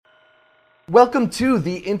Welcome to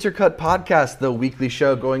the Intercut Podcast, the weekly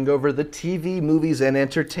show going over the TV, movies, and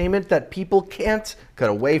entertainment that people can't cut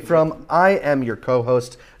away from. I am your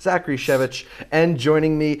co-host, Zachary Shevich, and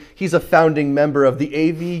joining me, he's a founding member of the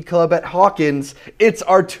AV Club at Hawkins. It's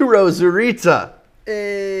Arturo Zurita.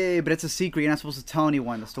 Hey, but it's a secret. You're not supposed to tell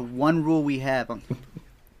anyone. That's the one rule we have.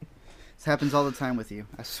 This happens all the time with you.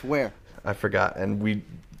 I swear. I forgot, and we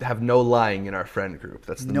have no lying in our friend group.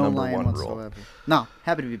 That's the number one rule. No,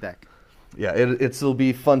 happy to be back. Yeah, it'll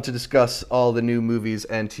be fun to discuss all the new movies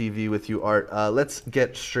and TV with you, Art. Let's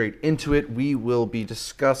get straight into it. We will be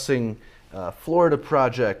discussing Florida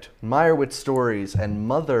Project, Meyerowitz Stories, and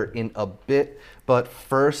Mother in a bit. But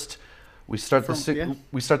first, we start the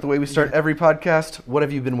way we start every podcast. What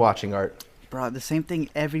have you been watching, Art? Bro, the same thing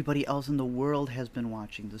everybody else in the world has been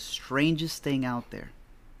watching. The strangest thing out there.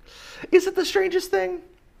 Is it the strangest thing?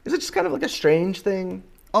 Is it just kind of like a strange thing?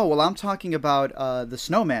 Oh, well, I'm talking about The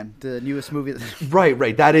Snowman, the newest movie.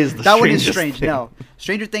 Right. That is the strangest thing. That one is strange. No.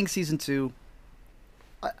 Stranger Things Season 2.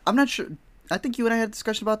 I'm not sure. I think you and I had a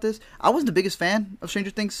discussion about this. I wasn't the biggest fan of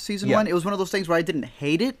Stranger Things Season 1. It was one of those things where I didn't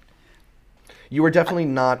hate it. You were definitely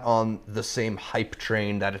not on the same hype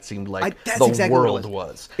train that it seemed like world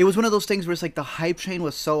was. It was one of those things where it's like the hype train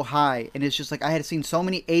was so high, and it's just like I had seen so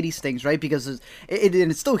many 80s things, right? Because and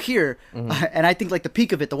it's still here, and I think like the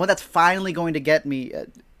peak of it, the one that's finally going to get me,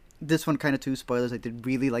 this one kind of too, spoilers, I did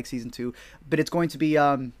really like Season 2, but it's going to be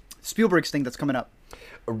Spielberg's thing that's coming up.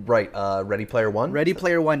 Right, Ready Player One? Ready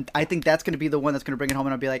Player One. I think that's going to be the one that's going to bring it home,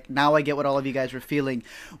 and I'll be like, now I get what all of you guys were feeling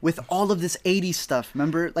with all of this 80s stuff.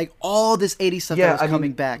 Remember? Like, all this 80s stuff that was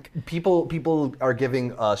coming back. People are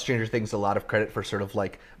giving Stranger Things a lot of credit for sort of,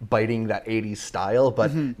 like, biting that 80s style,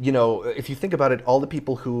 but, you know, if you think about it, all the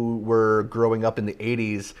people who were growing up in the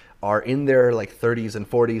 80s are in their, like, 30s and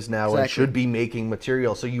 40s now and should be making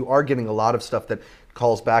material, so you are getting a lot of stuff that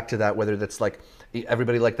calls back to that, whether that's, like,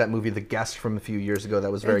 everybody liked that movie The Guest from a few years ago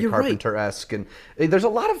that was very Carpenter-esque, and there's a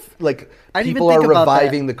lot of like people are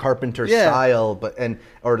reviving the Carpenter style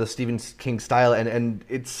or the Stephen King style, and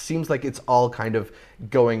it seems like it's all kind of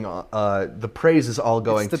going the praise is all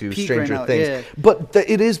going to Stranger Things, but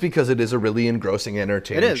it is because it is a really engrossing,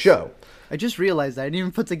 entertaining show. I just realized that. I didn't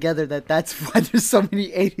even put together that that's why there's so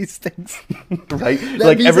many 80s things. Right?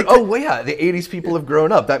 Like the 80s people have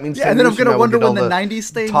grown up. That means and then I'm going to wonder when the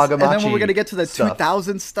 90s things, and then when we're going to get to the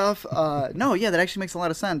 2000s stuff. That actually makes a lot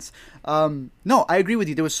of sense. No, I agree with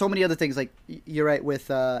you. There was so many other things. Like, you're right with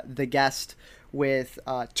The Guest, with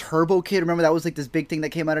Turbo Kid. Remember, that was like this big thing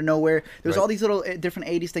that came out of nowhere. There was all these little different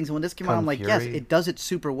 80s things. And when this came out, I'm like, yes, it does it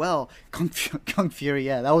super well. Kung Fury,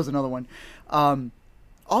 yeah, that was another one.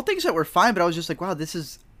 All things that were fine, but I was just like, wow, this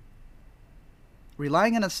is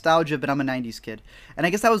relying on nostalgia, but I'm a 90s kid. And I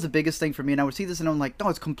guess that was the biggest thing for me. And I would see this and I'm like, no,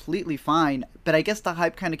 it's completely fine. But I guess the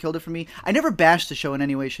hype kind of killed it for me. I never bashed the show in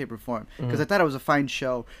any way, shape, or form because I thought it was a fine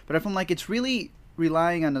show. But I'm like, it's really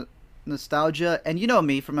relying on nostalgia. And you know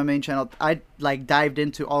me from my main channel, I like dived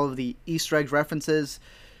into all of the Easter eggs references,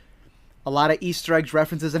 a lot of Easter eggs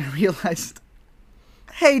references, and I realized,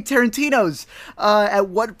 hey, Tarantino's, at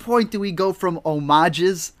what point do we go from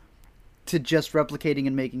homages to just replicating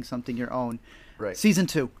and making something your own? Right. Season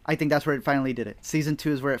 2, I think that's where it finally did it. Season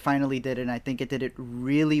 2 is where it finally did it, and I think it did it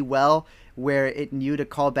really well, where it knew to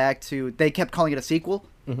call back to, they kept calling it a sequel,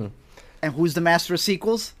 and who's the master of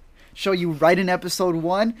sequels? Show you right in episode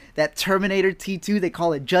 1, that Terminator T2, they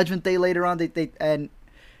call it Judgment Day later on, and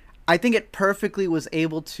I think it perfectly was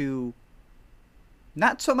able to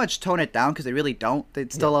not so much tone it down, because they really don't.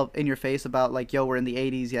 It's still up in your face about, like, yo, we're in the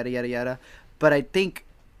 80s, yada, yada, yada. But I think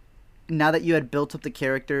now that you had built up the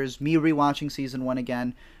characters, me rewatching Season 1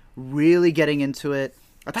 again, really getting into it,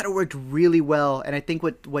 I thought it worked really well. And I think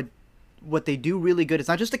what they do really good, it's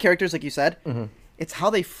not just the characters, like you said, it's how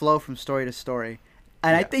they flow from story to story.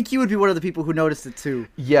 And I think you would be one of the people who noticed it, too.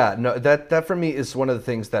 Yeah, no, that for me is one of the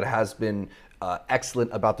things that has been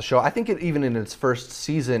excellent about the show. I think even in its first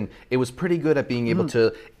season, it was pretty good at being able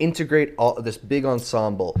to integrate all this big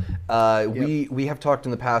ensemble. We have talked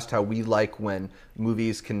in the past how we like when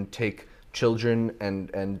movies can take children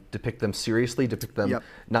and depict them seriously, depict them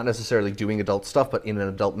not necessarily doing adult stuff, but in an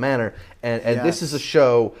adult manner. And this is a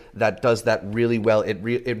show that does that really well.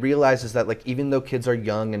 It realizes that, like, even though kids are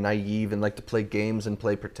young and naive and like to play games and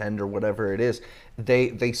play pretend or whatever it is,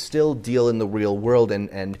 they still deal in the real world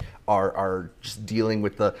and are just dealing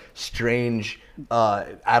with the strange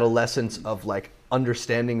adolescence of, like,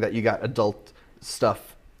 understanding that you got adult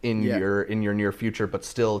stuff in your near future, but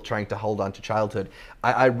still trying to hold on to childhood.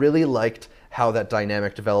 I really liked how that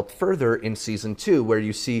dynamic developed further in season 2, where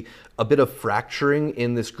you see a bit of fracturing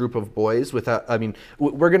in this group of boys. Without, I mean,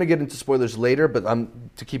 we're going to get into spoilers later, but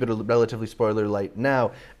to keep it a relatively spoiler light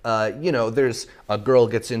now. There's a girl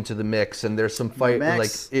gets into the mix, and there's some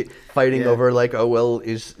fighting over like, oh well,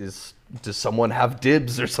 does someone have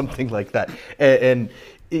dibs or something like that, and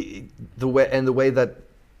the way that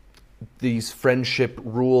these friendship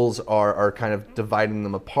rules are kind of dividing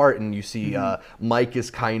them apart, and you see Mike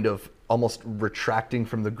is kind of almost retracting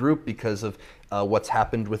from the group because of what's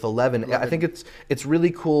happened with Eleven. I think it's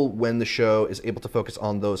really cool when the show is able to focus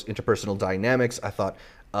on those interpersonal dynamics. I thought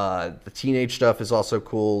the teenage stuff is also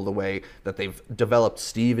cool, the way that they've developed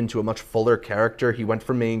Steve into a much fuller character. He went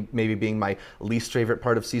from maybe being my least favorite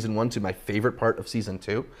part of season 1 to my favorite part of season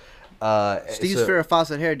 2. Steve's Farrah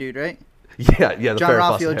Fawcett hair dude, right? Yeah, the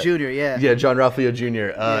Jean-Ralphio Jr., yeah. Yeah, Jean-Ralphio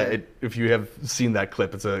Jr. If you have seen that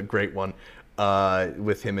clip, it's a great one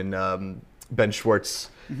with him and Ben Schwartz.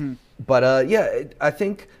 Mm-hmm. But I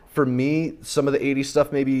think for me, some of the 80s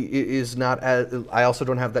stuff maybe is not as... I also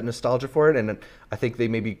don't have that nostalgia for it, and I think they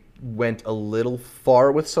maybe went a little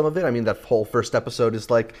far with some of it. I mean, that whole first episode is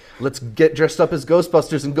like, let's get dressed up as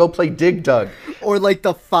Ghostbusters and go play Dig Dug. Or like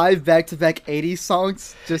the 5 back-to-back 80s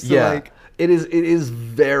songs. Just to like... It is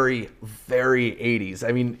very, very 80s.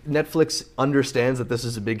 I mean, Netflix understands that this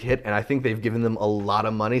is a big hit, and I think they've given them a lot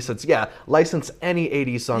of money. So license any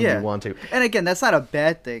 80s song you want to. And again, that's not a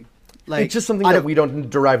bad thing. Like, it's just something that we don't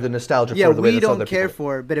derive the nostalgia for. The way we don't care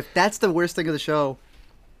for. But if that's the worst thing of the show,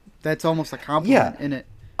 that's almost a compliment in it.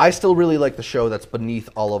 I still really like the show that's beneath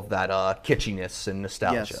all of that kitschiness and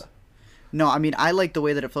nostalgia. Yes. No, I mean, I like the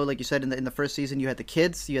way that it flowed. Like you said, in the first season, you had the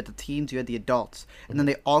kids, you had the teens, you had the adults. And then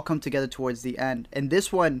they all come together towards the end. And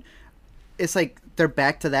this one, it's like they're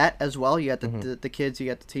back to that as well. You got the kids, you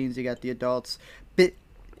got the teens, you got the adults. But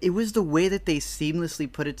it was the way that they seamlessly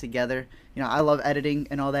put it together. You know, I love editing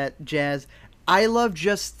and all that jazz. I love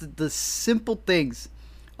just the simple things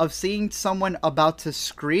of seeing someone about to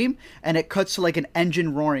scream, and it cuts to like an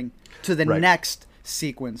engine roaring to the next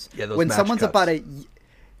sequence. Yeah, those when someone's cuts. About to...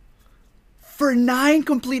 For 9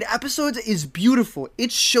 complete episodes is beautiful.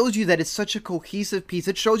 It shows you that it's such a cohesive piece.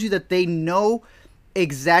 It shows you that they know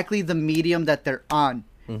exactly the medium that they're on,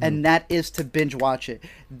 and that is to binge watch it.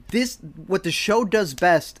 What the show does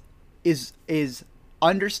best is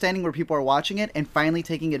understanding where people are watching it and finally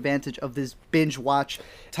taking advantage of this binge watch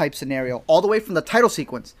type scenario, all the way from the title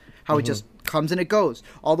sequence, how it just comes and it goes,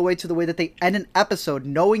 all the way to the way that they end an episode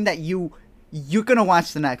knowing that you're gonna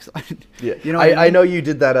watch the next one. Yeah, you know. I know you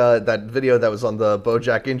did that video that was on the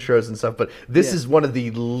BoJack intros and stuff, but this is one of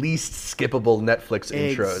the least skippable Netflix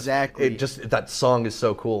intros. Exactly. That song is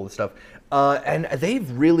so cool and stuff. And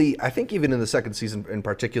they've really, I think, even in the second season in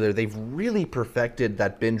particular, they've really perfected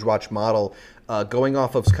that binge watch model, going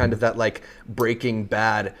off of kind of that like Breaking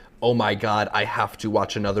Bad. Oh my God, I have to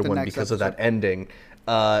watch another one because of that ending.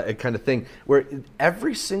 Kind of thing, where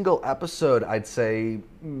every single episode, I'd say,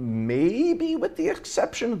 maybe with the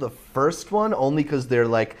exception of the first one, only because they're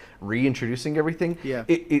like reintroducing everything. Yeah.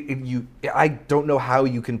 I don't know how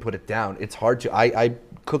you can put it down. It's hard to. I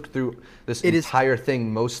cooked through this entire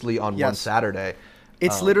thing mostly on one Saturday.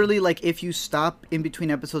 It's literally like if you stop in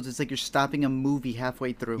between episodes, it's like you're stopping a movie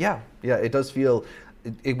halfway through. Yeah, it does feel.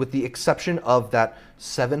 With the exception of that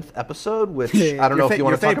 7th episode, which I don't know if you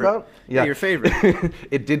want to talk about. Yeah, your favorite.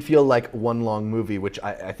 It did feel like one long movie, which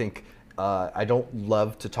I think I don't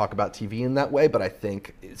love to talk about TV in that way, but I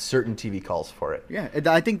think certain TV calls for it. Yeah,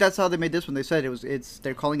 I think that's how they made this one. They said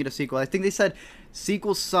they're calling it a sequel. I think they said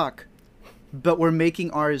sequels suck, but we're making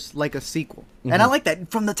ours like a sequel. And I like that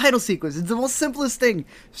from the title sequence. It's the most simplest thing.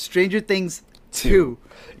 Stranger Things 2.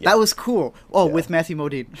 Yeah. That was cool. Oh, with Matthew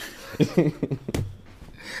Modine.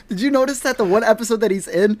 Did you notice that the one episode that he's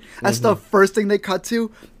in, that's the first thing they cut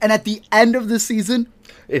to? And at the end of the season,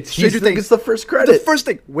 it's the first credit. The first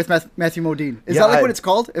thing with Matthew Modine. Is that like what it's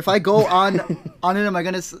called? If I go on it, am I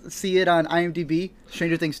going to see it on IMDb?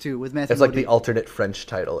 Stranger Things 2 with Matthew Modine. It's like the alternate French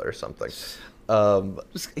title or something.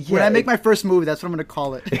 When I make my first movie, that's what I'm going to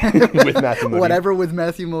call it. With Matthew Modine. Whatever with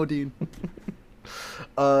Matthew Modine.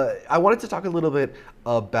 I wanted to talk a little bit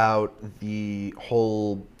about the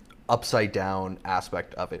whole upside down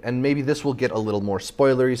aspect of it, and maybe this will get a little more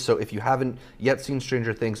spoilery, so if you haven't yet seen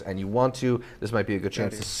Stranger Things and you want to, this might be a good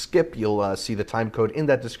chance to skip. You'll see the time code in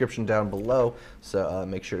that description down below, so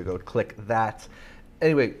make sure to go click that.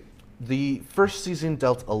 Anyway, the first season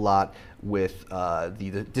dealt a lot with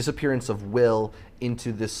the disappearance of Will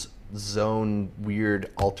into this zone,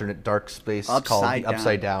 weird alternate dark space called the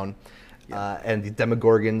Upside Down. and the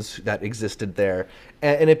Demogorgons that existed there,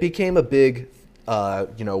 and it became a big.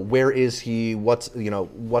 Where is he? What's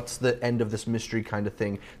the end of this mystery kind of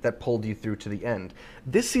thing that pulled you through to the end.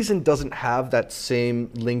 This season doesn't have that same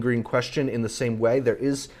lingering question in the same way. There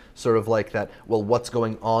is sort of like that, well, what's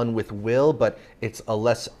going on with Will, but it's a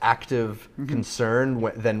less active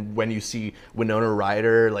concern than when you see Winona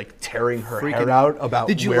Ryder like tearing her hair out about.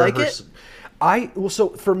 Did you like it? So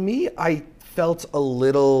for me, I felt a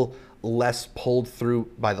little less pulled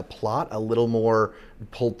through by the plot, a little more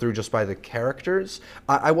pulled through just by the characters.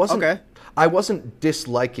 I wasn't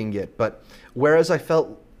disliking it, but whereas I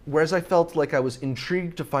felt like I was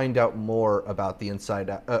intrigued to find out more about the Upside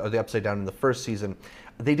Down in the first season,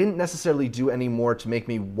 they didn't necessarily do any more to make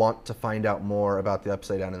me want to find out more about the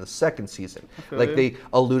Upside Down in the second season. Like they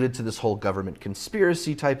alluded to this whole government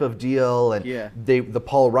conspiracy type of deal, and the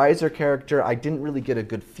Paul Reiser character, I didn't really get a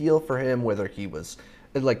good feel for him, whether he was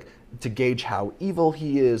like to gauge how evil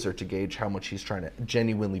he is or to gauge how much he's trying to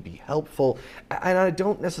genuinely be helpful. And I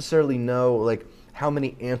don't necessarily know like how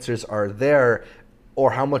many answers are there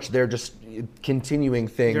or how much they're just continuing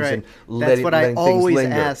things and letting things linger. That's what I always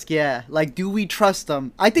ask, Like, do we trust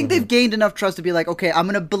them? I think they've gained enough trust to be like, okay, I'm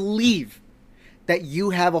going to believe that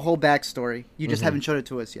you have a whole backstory. You just haven't showed it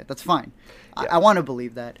to us yet. That's fine. I want to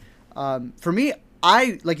believe that. For me,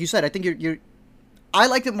 like you said, I think I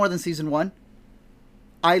liked it more than season 1.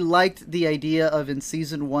 I liked the idea of in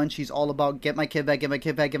season 1, she's all about get my kid back, get my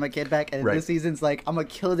kid back, get my kid back. And this season's like, I'm going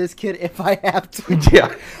to kill this kid if I have to.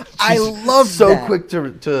 Yeah. I love that. So quick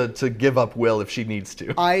to give up Will if she needs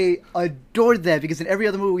to. I adored that because in every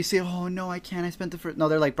other movie we say, oh, no, I can't. I spent the first. No,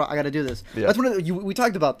 they're like, bro, I got to do this. Yeah. That's one of we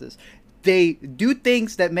talked about this. They do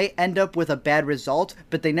things that may end up with a bad result,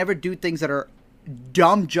 but they never do things that are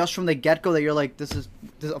dumb just from the get-go that you're like,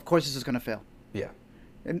 of course this is going to fail. Yeah.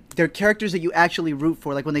 And they're characters that you actually root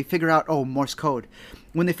for, like when they figure out, Morse code.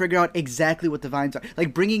 When they figure out exactly what the vines are.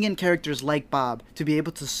 Like bringing in characters like Bob to be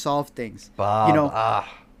able to solve things. Bob,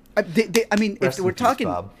 I mean, if we're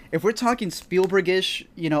talking Spielberg-ish,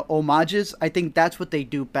 homages, I think that's what they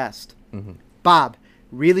do best. Bob,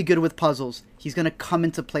 really good with puzzles. He's going to come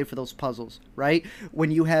into play for those puzzles, right?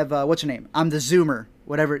 When you have, what's her name? I'm the Zoomer,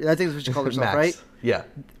 whatever. I think that's what you call herself, right? Yeah.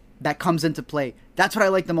 That comes into play. That's what I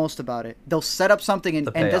like the most about it. They'll set up something, and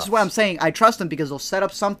this is why I'm saying I trust them, because they'll set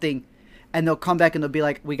up something, and they'll come back and they'll be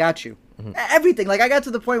like, we got you. Everything. Like, I got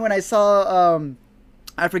to the point when I saw,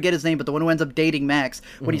 I forget his name, but the one who ends up dating Max,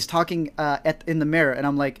 when he's talking in the mirror, and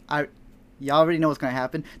I'm like, y'all already know what's going to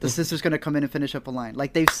happen. The sister's going to come in and finish up a line.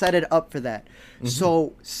 Like, they've set it up for that.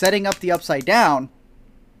 So, setting up the Upside Down,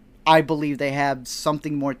 I believe they have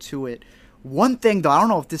something more to it. One thing, though, I don't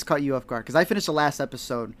know if this caught you off guard, because I finished the last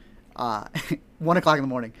episode 1 o'clock in the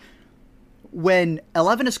morning. When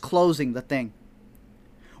Eleven is closing the thing,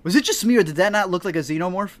 was it just me, or did that not look like a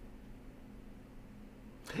xenomorph?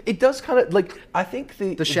 It does kind of like, I think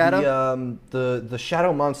the shadow, the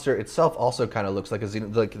shadow monster itself also kind of looks like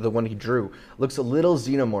like the one he drew looks a little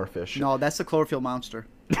xenomorphish. No, that's the chlorophyll monster.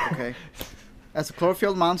 Okay. As a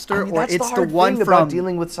chlorophyll monster, or it's the one thing about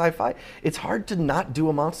dealing with sci-fi. It's hard to not do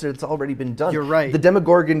a monster that's already been done. You're right. The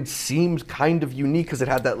Demogorgon seemed kind of unique because it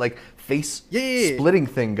had that like face splitting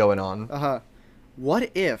thing going on.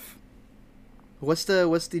 What if? What's the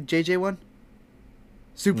JJ one?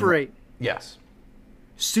 Super 8. Yes.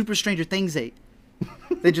 Super Stranger Things 8.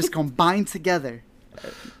 They just combine together.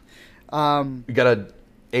 You gotta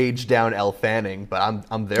age down Elle Fanning, but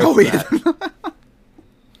I'm there for that.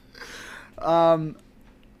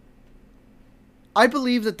 I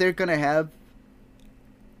believe that they're gonna have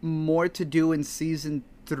more to do in season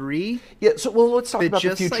 3. Yeah, so let's talk about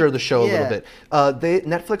the future of the show a little bit.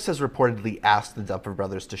 Netflix has reportedly asked the Duffer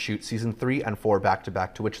Brothers to shoot season 3 and 4 back to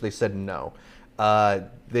back, to which they said no.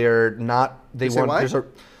 They're not. There's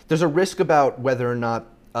a risk about whether or not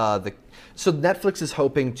So Netflix is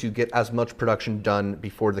hoping to get as much production done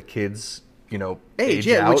before the kids, age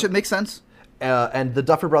out. Which it makes sense. And the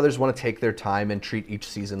Duffer Brothers want to take their time and treat each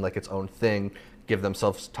season like its own thing, give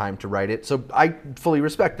themselves time to write it. So I fully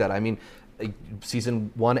respect that. I mean,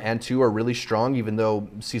 season 1 and 2 are really strong, even though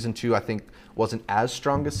season 2 I think wasn't as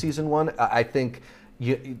strong as season 1. I think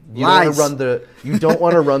you don't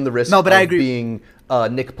want to run the risk of being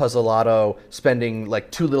Nick Pizzolatto spending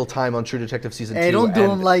like too little time on True Detective season 2. Hey, don't do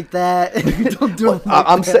him like that. Don't do him like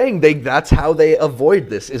I'm saying that's how they avoid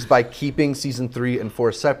this, is by keeping season 3 and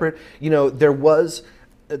 4 separate. There was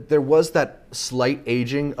that slight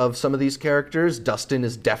aging of some of these characters. Dustin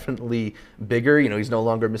is definitely bigger. He's no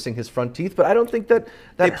longer missing his front teeth, but I don't think that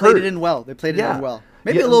they played it in well.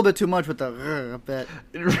 Maybe a little bit too much with the bit.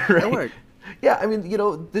 Right. That worked. Yeah, I mean,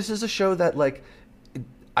 this is a show that, like,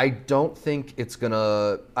 I don't think it's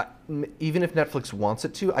gonna. Even if Netflix wants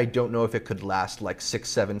it to, I don't know if it could last like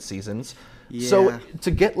 6-7 seasons. Yeah. So to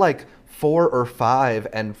get like 4 or 5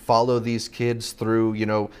 and follow these kids through,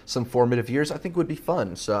 some formative years, I think would be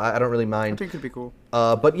fun. So I don't really mind. I think it'd be cool.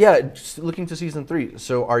 But yeah, just looking to season 3.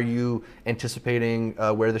 So are you anticipating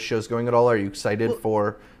where the show's going at all? Are you excited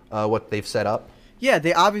for what they've set up? Yeah,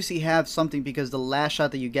 they obviously have something because the last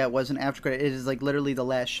shot that you get wasn't after credit. It is like literally the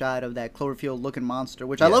last shot of that Cloverfield-looking monster,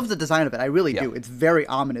 which I love the design of it. I really do. It's very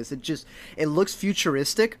ominous. It looks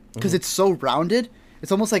futuristic because it's so rounded.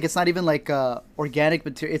 It's almost like it's not even like organic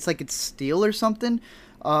material. It's like it's steel or something,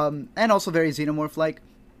 and also very xenomorph-like.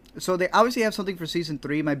 So they obviously have something for season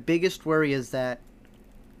 3. My biggest worry is that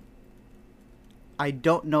I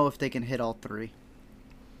don't know if they can hit all 3.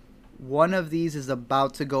 One of these is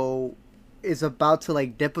about to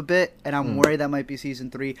like dip a bit, and I'm worried that might be season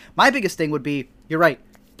 3. My biggest thing would be, you're right,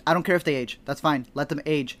 I don't care if they age. That's fine. Let them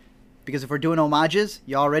age. Because if we're doing homages,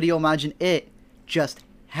 you're already homaging it. Just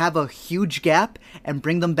have a huge gap and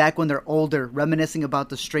bring them back when they're older, reminiscing about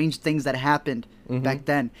the strange things that happened back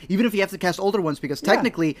then. Even if you have to cast older ones, because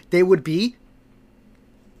technically they would be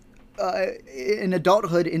in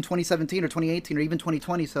adulthood in 2017 or 2018 or even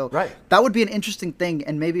 2020. So that would be an interesting thing.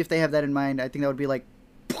 And maybe if they have that in mind, I think that would be like...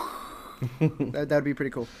 that would be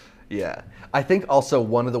pretty cool. Yeah. I think also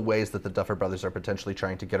one of the ways that the Duffer Brothers are potentially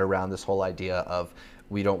trying to get around this whole idea of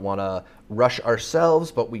we don't want to rush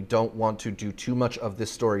ourselves, but we don't want to do too much of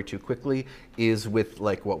this story too quickly is with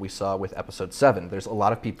like what we saw with episode 7. There's a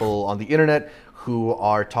lot of people on the internet who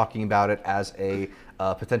are talking about it as a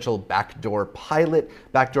potential backdoor pilot.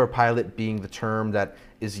 Backdoor pilot being the term that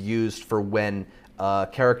is used for when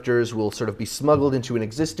characters will sort of be smuggled into an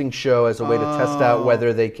existing show as a way to test out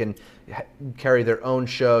whether they can carry their own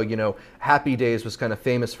show. Happy Days was kind of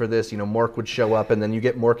famous for this. Mork would show up and then you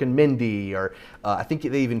get Mork and Mindy, or I think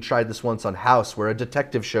they even tried this once on House where a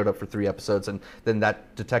detective showed up for 3 episodes and then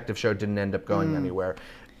that detective show didn't end up going anywhere.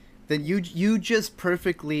 Then you just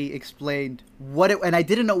perfectly explained what it, and I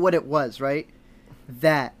didn't know what it was, right?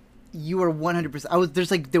 That you were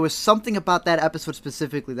 100%. There was something about that episode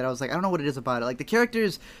specifically that I was like, I don't know what it is about it. Like the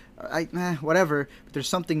characters, whatever. But there's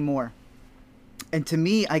something more. And to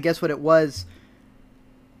me, I guess what it was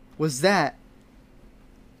that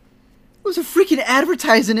it was a freaking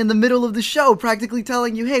advertisement in the middle of the show, practically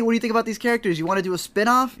telling you, hey, what do you think about these characters? You want to do a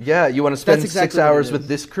spin-off? Yeah, you want to spend 6 hours with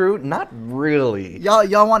this crew? Not really.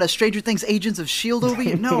 Y'all want a Stranger Things Agents of S.H.I.E.L.D. over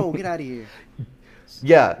here? No, get out of here.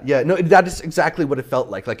 Yeah, no, that is exactly what it felt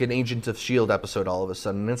like an Agent of S.H.I.E.L.D. episode all of a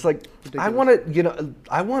sudden. And it's like, ridiculous.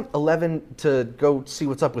 I want Eleven to go see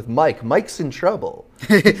what's up with Mike. Mike's in trouble.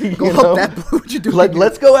 Go help that what you do.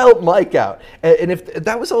 Let's go help Mike out. And if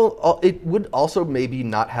that was all, it would also maybe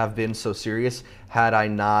not have been so serious had I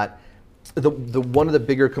not. The one of the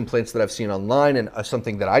bigger complaints that I've seen online and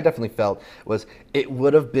something that I definitely felt was it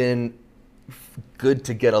would have been good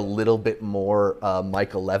to get a little bit more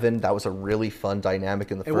Mike 11. That was a really fun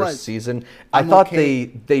dynamic in the first season. I thought they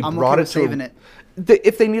brought it to saving it.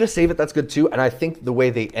 If they need to save it, that's good too. And I think the way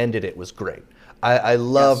they ended it was great. I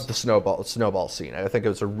loved the snowball scene. I think it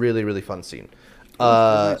was a really, really fun scene.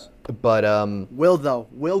 Nice. But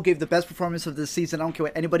Will gave the best performance of this season. I don't care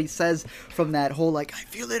what anybody says from that whole I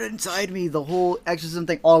feel it inside me, the whole exorcism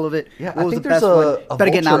thing, all of it. Yeah, I think there's a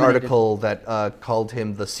Vulture article that called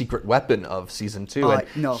him the secret weapon of season 2.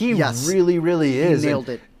 He really, really is. He nailed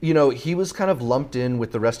it. He was kind of lumped in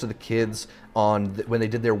with the rest of the kids when they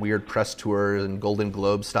did their weird press tour and Golden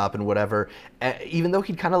Globe stop and whatever, even though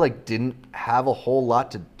he kind of didn't have a whole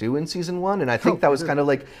lot to do in season 1. And I think that was kind of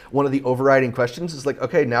one of the overriding questions is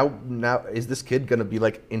okay, now is this kid going to be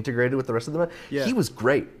integrated with the rest of them? Yeah. He was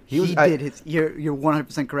great. You're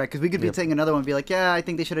 100% correct, because we could be taking another one and be like, yeah, I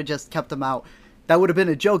think they should have just kept him out. That would have been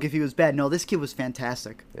a joke if he was bad. No, this kid was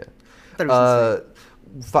fantastic. Yeah.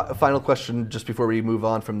 Final question just before we move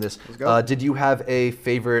on from this. Did you have a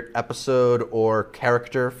favorite episode or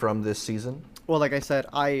character from this season? Well, like I said,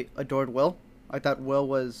 I adored Will. I thought Will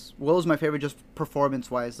was my favorite just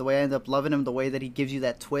performance-wise. The way I ended up loving him, the way that he gives you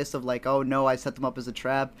that twist of oh no, I set them up as a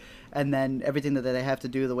trap. And then everything that they have to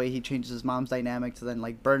do, the way he changes his mom's dynamic to then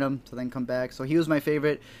burn him, to then come back. So he was my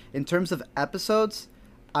favorite. In terms of episodes,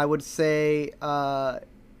 I would say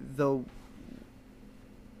the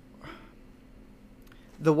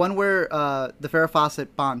one where the Farrah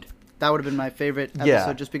Fawcett bond. That would have been my favorite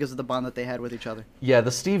episode just because of the bond that they had with each other. Yeah, the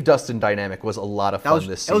Steve Dustin dynamic was a lot of fun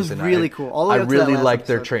this season. That was really cool. All the way I up to really that liked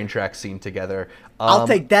their train track scene together. I'll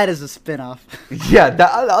take that as a spin-off. Yeah,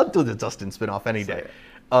 I'll do the Dustin spin-off any day.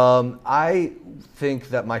 I think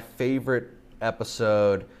that my favorite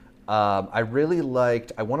episode I really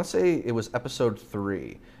liked. I want to say it was episode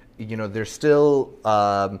 3. You know, there's still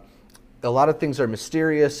a lot of things are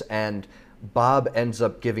mysterious, and Bob ends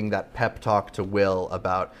up giving that pep talk to Will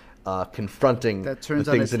about confronting the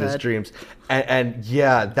things in his dreams, and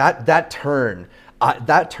yeah, that turn.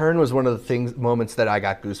 That turn was one of the moments that I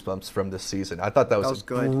got goosebumps from this season. I thought that was a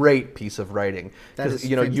great piece of writing, because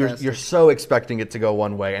you know you're so expecting it to go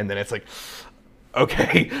one way, and then it's like,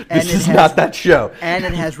 okay, this is not that show, and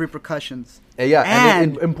it has repercussions. Yeah,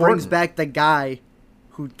 and it brings back the guy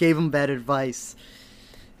who gave him bad advice.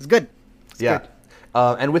 It's good. It's good.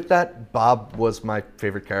 And with that, Bob was my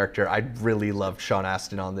favorite character. I really loved Sean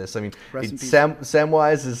Astin on this. I mean,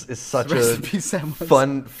 Samwise is such a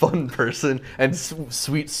fun person and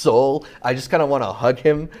sweet soul. I just kind of want to hug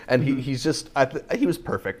him, and he's just he was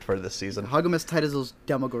perfect for this season. Hug him as tight as those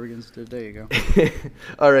Demogorgons did. There you go.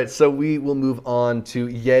 All right, so we will move on to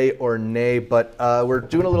yay or nay, but we're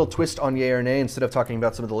doing a little twist on yay or nay. Instead of talking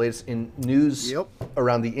about some of the latest in news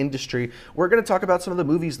around the industry, we're going to talk about some of the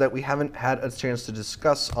movies that we haven't had a chance to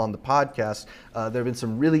discuss on the podcast. There have been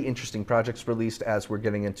some really interesting projects released as we're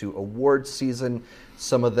getting into awards season.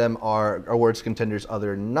 Some of them are awards contenders,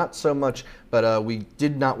 other not so much, but we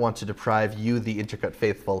did not want to deprive you, the Intercut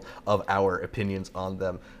faithful, of our opinions on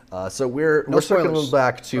them. So we're circling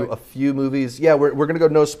back to a few movies. Yeah, we're going to go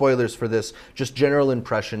no spoilers for this, just general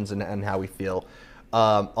impressions and how we feel.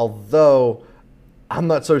 Although I'm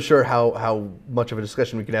not so sure how much of a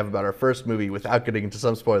discussion we can have about our first movie without getting into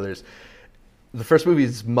some spoilers. The first movie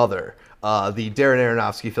is Mother, the Darren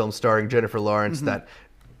Aronofsky film starring Jennifer Lawrence that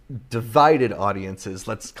divided audiences.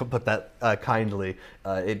 Let's put that kindly.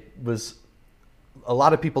 It was a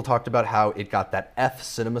lot of people talked about how it got that F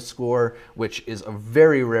cinema score, which is a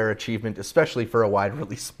very rare achievement, especially for a wide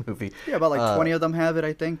release movie. Yeah, about like 20 of them have it,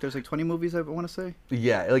 I think. There's like 20 movies, I want to say.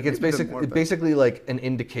 Yeah, like it's basically like an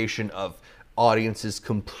indication of audiences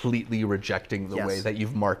completely rejecting the way that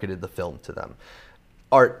you've marketed the film to them.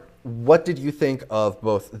 Art, what did you think of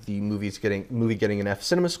both the movie getting an F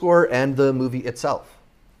cinema score and the movie itself?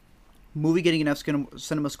 Movie getting an F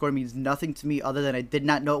cinema score means nothing to me other than I did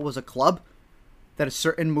not know it was a club that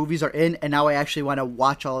certain movies are in, and now I actually want to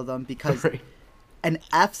watch all of them, because an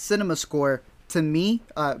F cinema score to me,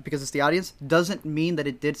 because it's the audience, doesn't mean that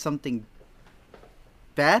it did something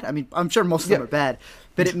bad. I mean, I'm sure most of them are bad,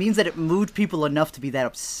 but it means that it moved people enough to be that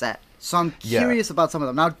upset. So I'm curious about some of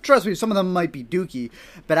them. Now, trust me, some of them might be dookie,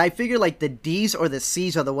 but I figure like the D's or the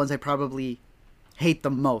C's are the ones I probably hate the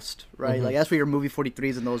most, right? Like that's where your movie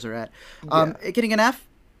 43s and those are at. It getting an F,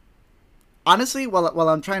 honestly, while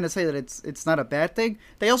I'm trying to say that it's not a bad thing,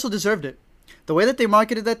 they also deserved it. The way that they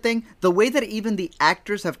marketed that thing, the way that even the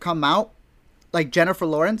actors have come out, like Jennifer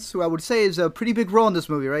Lawrence, who I would say is a pretty big role in this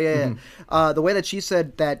movie, right? The way that she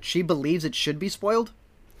said that she believes it should be spoiled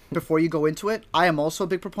before you go into it, I am also a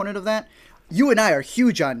big proponent of that. You and I are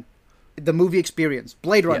huge on the movie experience.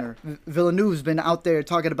 Blade Runner. Villeneuve's been out there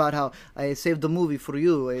talking about how I saved the movie for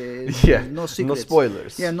you. No secrets. No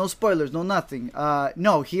spoilers. Yeah, no spoilers, no nothing.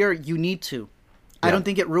 No, here you need to. I don't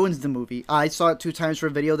think it ruins the movie. I saw it 2 times for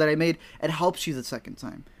a video that I made. It helps you the second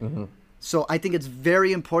time. So I think it's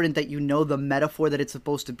very important that you know the metaphor that it's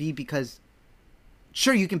supposed to be, because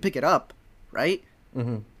sure, you can pick it up, right?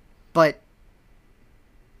 But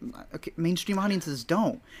mainstream audiences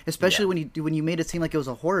don't, especially when you made it seem like it was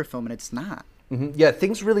a horror film, and it's not. Yeah,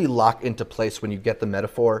 things really lock into place when you get the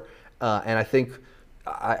metaphor, and I think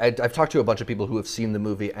I've talked to a bunch of people who have seen the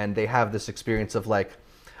movie, and they have this experience of like,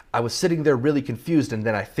 I was sitting there really confused, and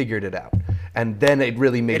then I figured it out, and then it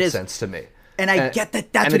really made sense to me. And I get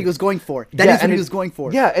that that's what he was going for. That is what he was going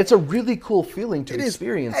for. Yeah, it's a really cool feeling to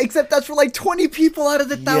experience. Except that's for like 20 people out of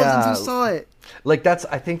the thousands who saw it. Like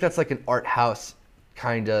I think that's like an art house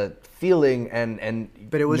kind of feeling, and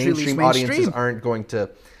but it was mainstream audiences aren't going to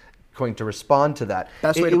respond to that.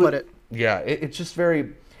 Best way to put it. Yeah, it's just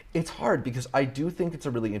very. It's hard because I do think it's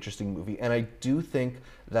a really interesting movie, and I do think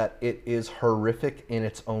that it is horrific in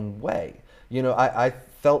its own way. You know, I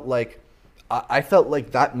felt like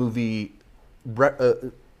that movie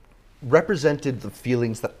represented the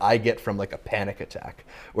feelings that I get from like a panic attack,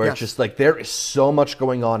 where it's just like there is so much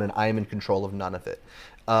going on and I am in control of none of it.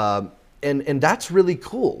 And that's really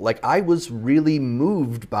cool. Like I was really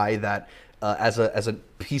moved by that as a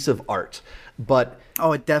piece of art. But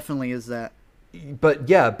it definitely is that. But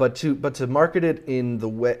to market it in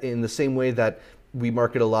the same way that we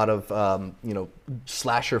market a lot of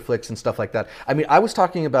slasher flicks and stuff like that. I mean, I was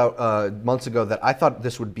talking about months ago that I thought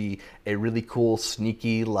this would be a really cool,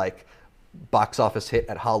 sneaky, like box office hit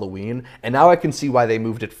at Halloween, and now I can see why they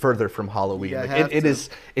moved it further from Halloween.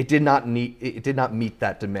 It did not meet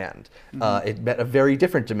that demand. It met a very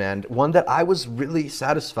different demand, one that I was really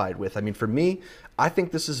satisfied with. I mean, for me, I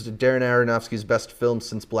think this is Darren Aronofsky's best film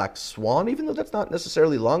since Black Swan, even though that's not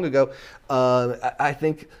necessarily long ago. I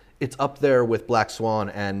think it's up there with Black Swan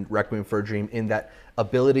and Requiem for a Dream in that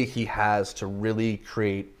ability he has to really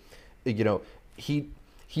create,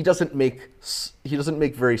 he doesn't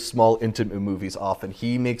make very small, intimate movies often.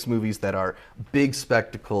 He makes movies that are big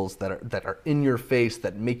spectacles, that are in your face,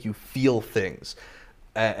 that make you feel things.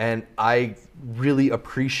 And I really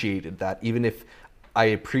appreciated that, even if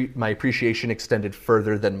my appreciation extended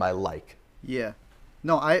further than my like. Yeah.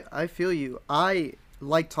 No, I feel you. I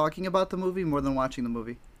like talking about the movie more than watching the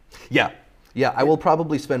movie. Yeah. Yeah, I will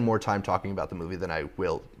probably spend more time talking about the movie than I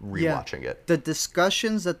will rewatching it. The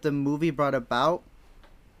discussions that the movie brought about,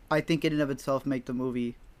 I think in and of itself make the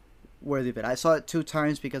movie worthy of it. I saw it 2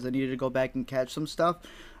 times because I needed to go back and catch some stuff.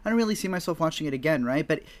 I don't really see myself watching it again, right?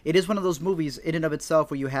 But it is one of those movies in and of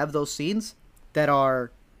itself where you have those scenes that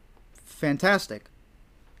are fantastic.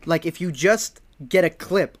 Like if you just get a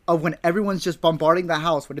clip of when everyone's just bombarding the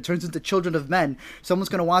house, when it turns into Children of Men, someone's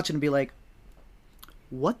going to watch it and be like,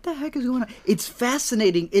 what the heck is going on? It's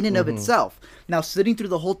fascinating in and of itself. Now, sitting through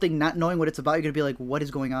the whole thing, not knowing what it's about, you're going to be like, what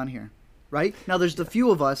is going on here? Right? Now, there's the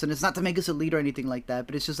few of us, and it's not to make us a lead or anything like that,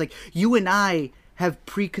 but it's just like, you and I have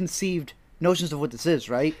preconceived notions of what this is,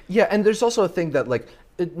 right? Yeah, and there's also a thing that, like,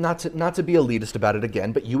 not to be elitist about it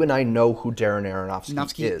again, but you and I know who Darren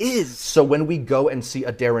Aronofsky is. So when we go and see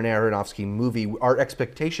a Darren Aronofsky movie, our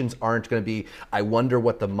expectations aren't going to be, I wonder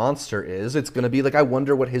what the monster is. It's going to be like, I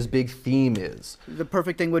wonder what his big theme is. The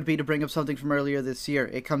perfect thing would be to bring up something from earlier this year.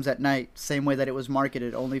 It Comes at Night, same way that it was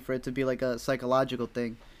marketed, only for it to be like a psychological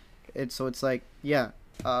thing. So it's like, yeah,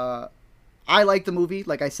 I like the movie.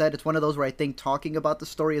 Like I said, it's one of those where I think talking about the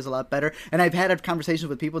story is a lot better. And I've had conversations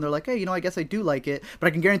with people and they're like, hey, I guess I do like it. But I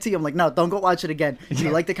can guarantee you, I'm like, no, don't go watch it again. You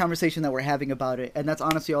like the conversation that we're having about it. And that's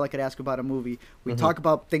honestly all I could ask about a movie. We talk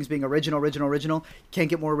about things being original. Can't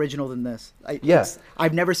get more original than this.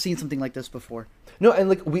 I've never seen something like this before. No, and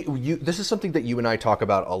like this is something that you and I talk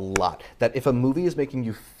about a lot. That if a movie is making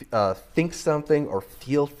you think something or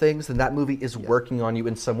feel things, then that movie is working on you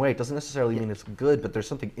in some way. It doesn't necessarily mean it's good, but there's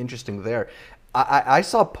something interesting there. I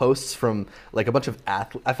saw posts from like a bunch of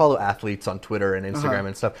I follow athletes on Twitter and Instagram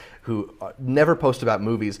and stuff who never post about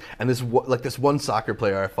movies. And this one soccer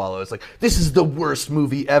player I follow is like, this is the worst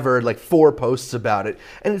movie ever. Like 4 posts about it,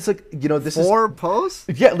 and it's like this 4 posts.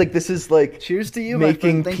 Yeah, like this is like cheers to you,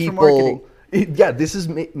 making Thanks people. For marketing. Yeah, this is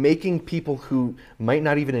making people who might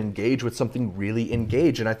not even engage with something really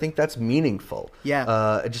engage, and I think that's meaningful.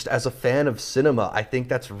 Yeah. Just as a fan of cinema, I think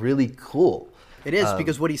that's really cool. It is,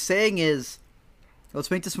 because what he's saying is,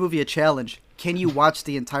 let's make this movie a challenge. Can you watch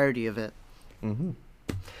the entirety of it? Mm-hmm.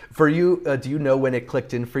 For you, do you know when it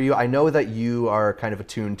clicked in for you? I know that you are kind of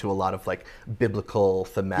attuned to a lot of like biblical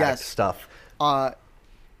thematic stuff. Can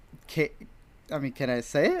I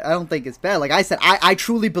say it? I don't think it's bad. Like I said, I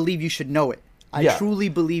truly believe you should know it. I truly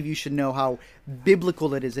believe you should know how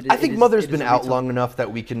biblical it is. I think Mother's been out long enough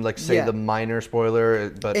that we can like say the minor spoiler,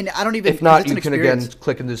 but and I don't even. If not, you can again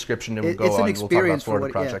click in the description and we'll go on. We'll talk about Florida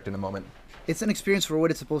Project in a moment. It's an experience for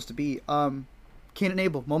what it's supposed to be. Cain and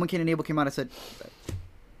Abel. Moment Cain and Abel came out, I said,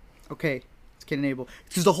 okay, it's Cain and Abel.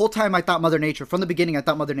 Because the whole time I thought Mother Nature. From the beginning, I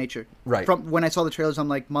thought Mother Nature. Right. From when I saw the trailers, I'm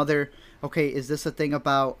like, Mother. Okay, is this a thing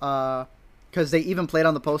about? Because they even played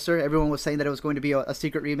on the poster. Everyone was saying that it was going to be a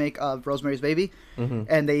secret remake of Rosemary's Baby.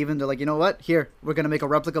 And they're like, you know what? Here, we're going to make a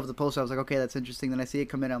replica of the poster. I was like, okay, that's interesting. Then I see it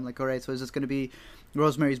come in. I'm like, all right, so is this going to be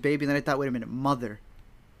Rosemary's Baby? And then I thought, wait a minute, Mother.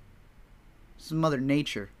 This is Mother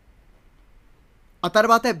Nature. I thought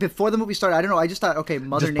about that before the movie started. I don't know. I just thought, okay,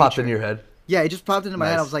 Mother Nature. Just popped in your head. Yeah, it just popped into my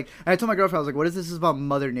head. I was like, and I told my girlfriend, I was like, what is this about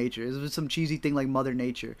Mother Nature? Is it some cheesy thing like Mother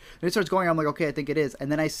Nature? And it starts going, I'm like, okay, I think it is.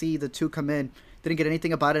 And then I see the 2 come in. Didn't get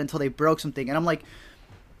anything about it until they broke something. And I'm like,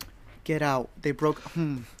 get out. They broke.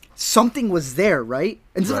 Something was there, right?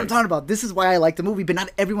 And this is what I'm talking about. This is why I like the movie, but not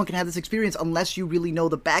everyone can have this experience unless you really know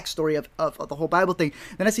the backstory of the whole Bible thing.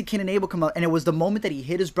 Then I see Cain and Abel come out, and it was the moment that he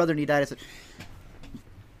hit his brother and he died. I said,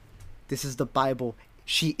 this is the Bible.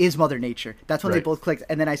 She is Mother Nature. That's when they both clicked.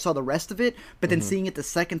 And then I saw the rest of it, but then seeing it the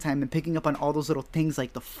second time and picking up on all those little things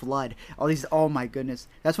like the flood, all these, oh my goodness.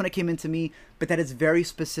 That's when it came into me, but that is very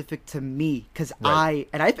specific to me because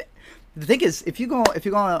the thing is, if you go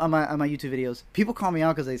on my YouTube videos, people call me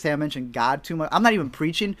out because they say I mention God too much. I'm not even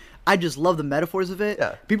preaching. I just love the metaphors of it.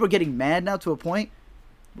 Yeah. People are getting mad now to a point.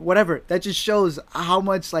 Whatever. That just shows how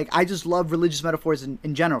much, like, I just love religious metaphors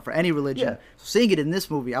in general for any religion. Yeah. So seeing it in this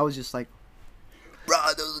movie, I was just like,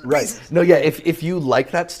 Right. No, yeah. If you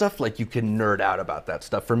like that stuff, like you can nerd out about that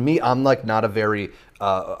stuff. For me, I'm like not a very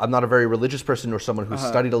religious person or someone who's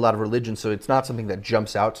studied a lot of religion, so it's not something that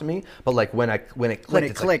jumps out to me. But like when it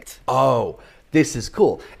clicked, like, oh, this is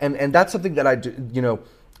cool, and that's something that I do. You know,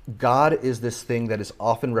 God is this thing that is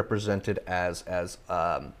often represented as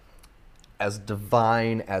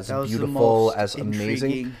divine, as beautiful, as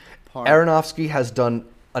amazing. Aronofsky has done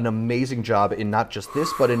an amazing job in not just this,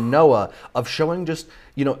 but in Noah, of showing just,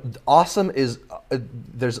 you know, awesome is,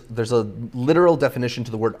 there's a literal definition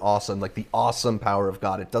to the word awesome, like the awesome power of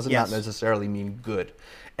God. It doesn't not necessarily mean good.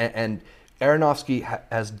 And Aronofsky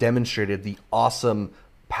has demonstrated the awesome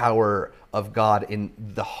power of God in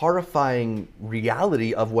the horrifying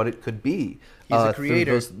reality of what it could be. He's a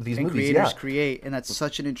creator, these movies, creators create, and that's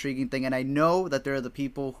such an intriguing thing. And I know that there are the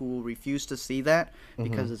people who will refuse to see that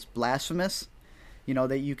because it's blasphemous. You know,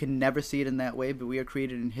 that you can never see it in that way, but we are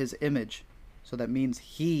created in his image. So that means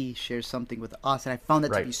he shares something with us. And I found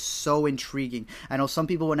that to be so intriguing. I know some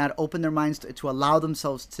people will not open their minds to allow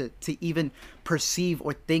themselves to even perceive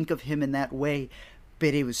or think of him in that way.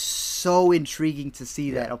 But it was so intriguing to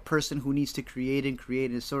see that a person who needs to create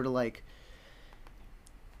is sort of like,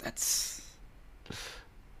 that's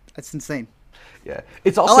insane. Yeah,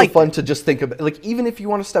 it's also fun to just think about, like, even if you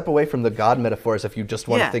want to step away from the God metaphors, if you just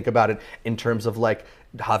want to think about it in terms of like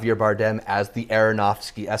Javier Bardem as the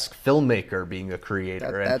Aronofsky-esque filmmaker being a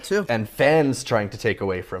creator, and fans trying to take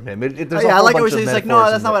away from him. There's a whole bunch of he's like, no,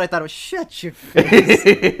 that's not what I thought it was. Shut your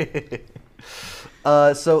face.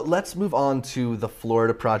 So let's move on to The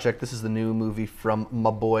Florida Project. This is the new movie from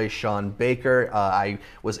my boy Sean Baker. I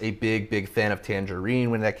was a big fan of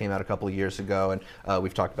Tangerine when that came out a couple of years ago, and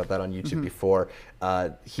we've talked about that on YouTube before.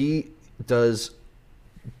 He does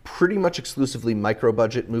pretty much exclusively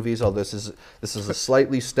micro-budget movies, although this is a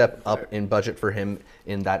slightly step up in budget for him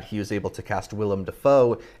in that he was able to cast Willem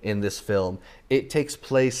Dafoe in this film. It takes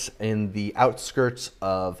place in the outskirts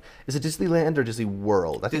of, is it Disneyland or Disney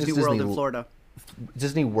World? I think Disney World in Florida.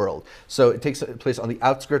 Disney World. So it takes place on the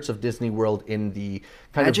outskirts of Disney World in the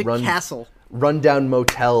kind Magic Castle. Rundown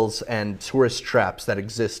motels and tourist traps that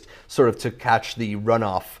exist sort of to catch the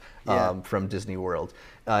runoff from Disney World.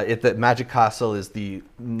 The Magic Castle is the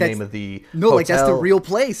name of the hotel. Like that's the real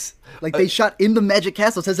place. Like they shot in the Magic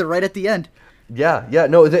Castle. It says it right at the end. Yeah,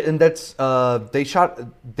 no, and that's they shot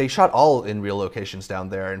all in real locations down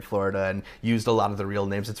there in Florida and used a lot of the real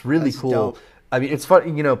names. It's really cool. Dope. I mean, it's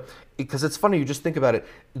fun, you know, because it's funny. You just think about it.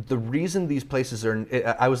 The reason these places are,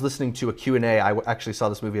 I was listening to a Q&A. I actually saw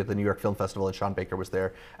this movie at the New York Film Festival, and Sean Baker was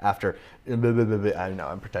there after. I know,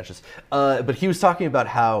 I'm pretentious. But he was talking about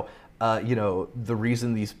how, you know, the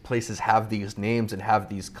reason these places have these names and have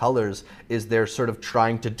these colors is they're sort of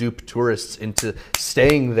trying to dupe tourists into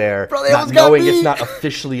staying there, not knowing it's not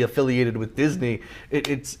officially affiliated with Disney.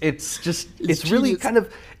 It's really kind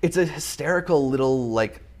of, it's a hysterical little,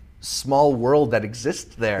 like, small world that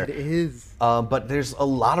exists there. It is. But there's a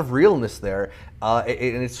lot of realness there. And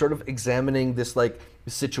it's sort of examining this, like,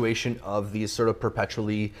 situation of these sort of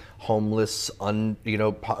perpetually homeless,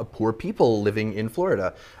 poor people living in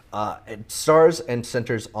Florida. It stars and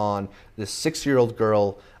centers on this 6-year-old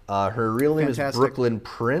girl. Her real name is Brooklyn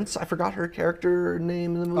Prince. I forgot her character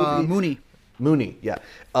name in the movie. Mooney, yeah.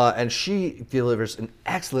 And she delivers an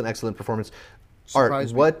excellent performance.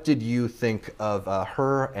 Art, what did you think of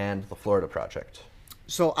her and The Florida Project?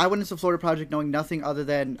 So I went into The Florida Project knowing nothing other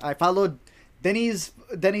than I followed Denny's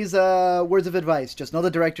words of advice. Just know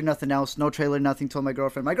the director, nothing else. No trailer, nothing. Told my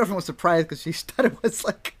girlfriend. My girlfriend was surprised because she thought it was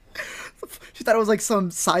like some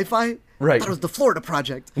sci-fi. Right. I thought it was The Florida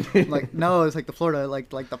Project. I'm like, no, it's like the Florida, like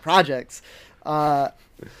the projects. Florida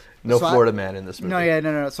man in this movie.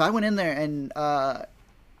 No. So I went in there and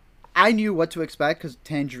I knew what to expect because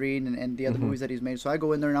Tangerine and the other movies that he's made. So I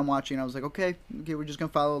go in there and I'm watching. And I was like, okay, we're just gonna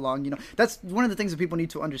follow along. You know, that's one of the things that people need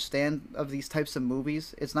to understand of these types of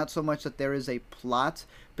movies. It's not so much that there is a plot,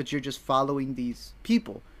 but you're just following these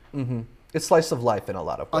people. Mm-hmm. It's slice of life in a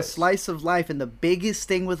lot of ways. A slice of life, and the biggest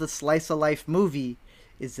thing with a slice of life movie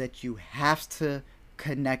is that you have to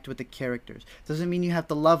connect with the characters. Doesn't mean you have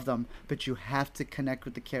to love them, but you have to connect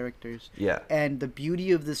with the characters. Yeah. And the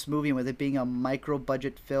beauty of this movie, with it being a micro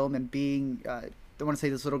budget film and being, I want to say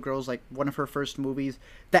this little girl's like one of her first movies.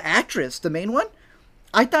 The actress, the main one,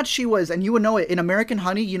 I thought she was, and you would know it, in American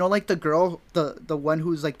Honey, you know, like the girl, the one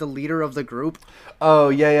who's like the leader of the group. Oh,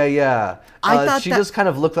 yeah. I thought she just kind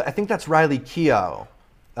of looked like, I think that's Riley Keough.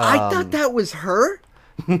 I thought that was her.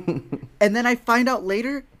 And then I find out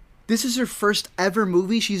later, This is her first ever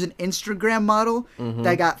movie. She's an Instagram model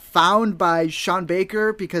that got found by Sean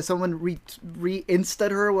Baker because someone re-insta'd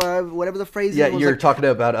her, whatever the phrase is. Yeah, you're talking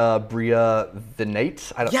about Bria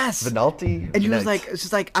Vinate? Yes. Vinalti? And she was like, it's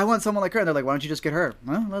just like, I want someone like her. And they're like, why don't you just get her?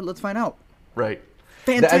 Well, let's find out. Right.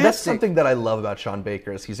 Fantastic. And that's something that I love about Sean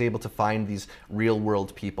Baker is he's able to find these real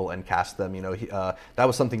world people and cast them. You know, that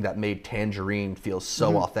was something that made Tangerine feel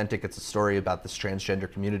so authentic. It's a story about this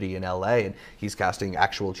transgender community in LA, and he's casting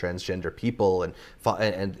actual transgender people, and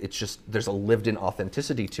it's just there's a lived-in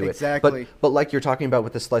authenticity to it. Exactly. But like you're talking about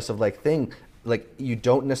with the slice of life thing. Like, you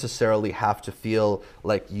don't necessarily have to feel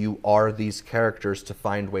like you are these characters to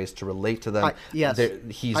find ways to relate to them. Yes.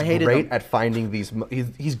 He's great at finding these.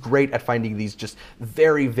 He's great at finding these just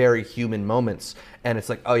very, very human moments. And it's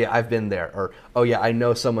like, oh yeah, I've been there, or oh yeah, I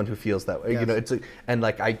know someone who feels that way. Yes. You know, it's like, and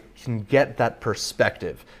like I can get that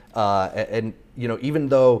perspective. And you know, even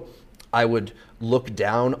though I would look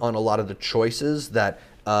down on a lot of the choices that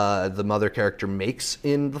the mother character makes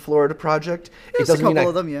in the Florida Project, it doesn't mean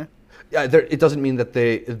of them, yeah. It doesn't mean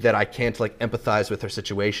that I can't like empathize with her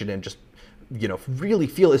situation and just, you know, really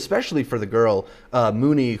feel, especially for the girl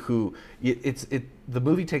Mooney, who the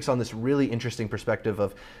movie takes on this really interesting perspective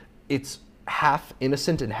of it's half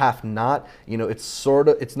innocent and half not. You know,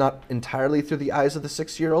 it's not entirely through the eyes of the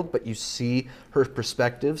 6-year-old, but you see her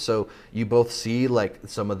perspective. So you both see like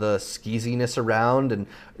some of the skeeziness around, and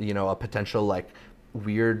you know, a potential like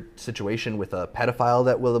weird situation with a pedophile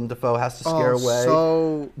that Willem Dafoe has to scare away.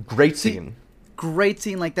 So great scene. Great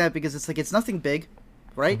scene like that, because it's like, it's nothing big,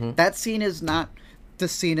 right? That scene is not the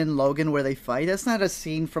scene in Logan where they fight. That's not a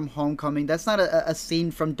scene from Homecoming. That's not a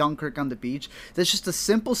scene from Dunkirk on the beach. That's just a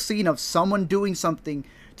simple scene of someone doing something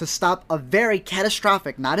to stop a very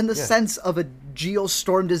catastrophic, not in the sense of a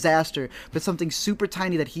geostorm disaster, but something super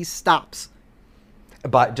tiny that he stops.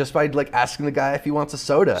 Just by like asking the guy if he wants a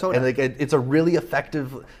soda. And like it's a really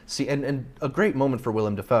effective scene and a great moment for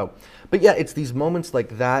Willem Dafoe. But yeah, it's these moments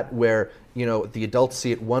like that where, you know, the adults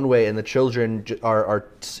see it one way and the children are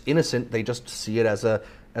innocent. They just see it as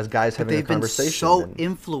guys having a conversation. They've been so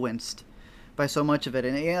influenced by so much of it.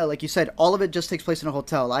 And yeah, like you said, all of it just takes place in a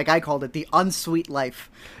hotel. Like I called it the unsweet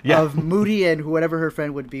life of Moody and whoever her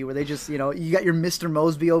friend would be, where they just, you know, you got your Mr.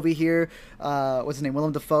 Mosby over here, what's his name,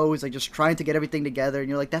 Willem Dafoe, who's like just trying to get everything together, and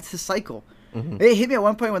you're like, that's his cycle. It hit me at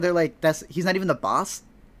one point when they're like, he's not even the boss.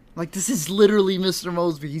 I'm like, this is literally Mr.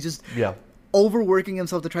 Mosby. He's just overworking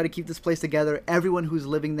himself to try to keep this place together. Everyone who's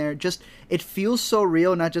living there, just, it feels so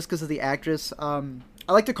real, not just because of the actress. I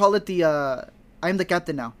like to call it the I Am the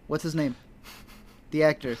Captain Now. What's his name? The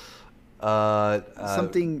actor.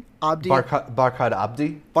 Something Abdi. Barkhad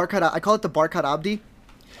Abdi. I call it the Barkhad Abdi,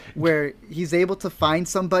 where he's able to find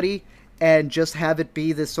somebody and just have it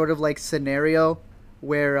be this sort of like scenario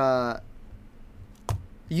where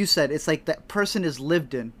you said it's like that person is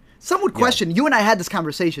lived in. Some would question. You and I had this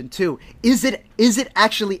conversation too. Is it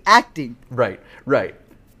actually acting? Right.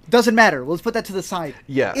 Doesn't matter. Let's put that to the side.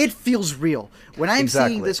 Yeah. It feels real. When I'm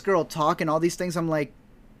seeing this girl talk and all these things, I'm like,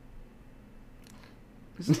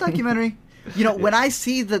 is this a documentary? You know, when I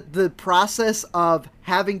see the process of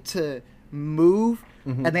having to move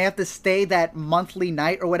and they have to stay that monthly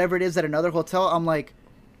night or whatever it is at another hotel, I'm like,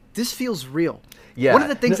 this feels real. Yeah. One of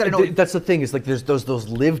the things that I know... That's the thing, is like there's those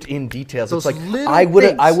lived-in details. Those it's like little I would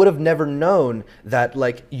things. have never known that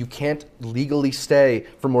like you can't legally stay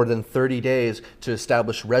for more than 30 days to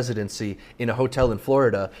establish residency in a hotel in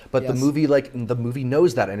Florida. But the movie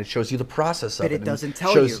knows that, and it shows you the process of it. But it doesn't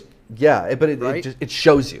tell you. Yeah, but it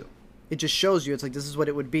shows you. It just shows you. It's like, this is what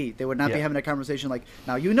it would be. They would not be having a conversation like,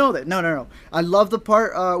 now you know that. No. I love the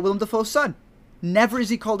part, Willem Dafoe's son. Never is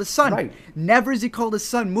he called his son. Right. Never is he called his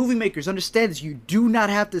son. Movie makers, understand this. You do not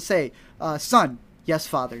have to say, son, yes,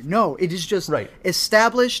 father. No, it is just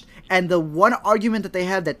established. And the one argument that they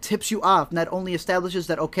have that tips you off not only establishes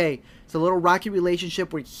that, okay, it's a little rocky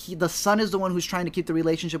relationship where the son is the one who's trying to keep the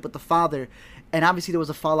relationship with the father. And obviously there was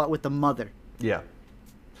a fallout with the mother. Yeah.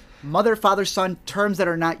 Mother, father, son, terms that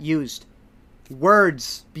are not used.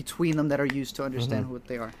 Words between them that are used to understand what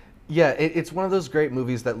they are. Yeah, it's one of those great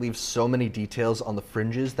movies that leaves so many details on the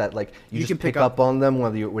fringes that like you just can pick up on them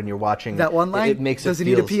when you're watching. That one line, it makes does he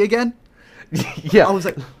need to pee again? Yeah. I was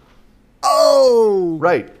like, oh!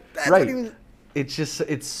 Right.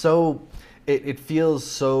 It feels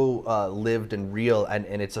so lived and real,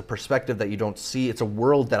 and it's a perspective that you don't see. It's a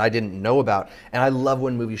world that I didn't know about, and I love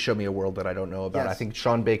when movies show me a world that I don't know about. Yes. I think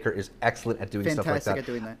Sean Baker is excellent at doing stuff like that. Fantastic at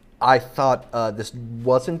doing that. I thought this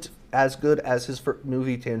wasn't as good as his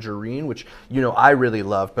movie Tangerine, which, you know, I really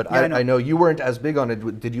loved, but I know you weren't as big on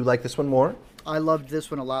it. Did you like this one more? I loved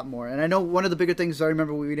this one a lot more. And I know one of the bigger things I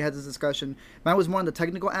remember we had this discussion. Mine was more on the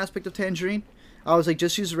technical aspect of Tangerine. I was like,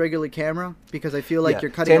 just use a regular camera because I feel like you're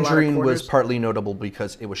cutting Tangerine a lot of corners. was partly notable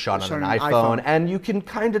because it was shot on an iPhone, and you can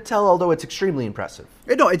kind of tell, although it's extremely impressive.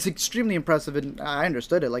 No, it's extremely impressive, and I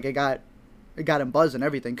understood it. Like, it got him buzzed and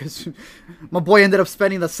everything because my boy ended up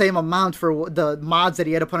spending the same amount for the mods that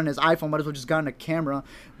he had to put on his iPhone. Might as well just gotten a camera.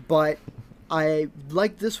 But I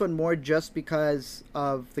like this one more just because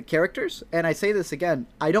of the characters. And I say this again,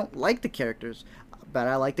 I don't like the characters, but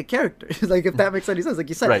I like the characters. Like, if that makes any sense. Like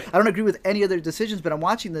you said, right. I don't agree with any other decisions, but I'm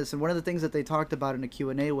watching this, and one of the things that they talked about in the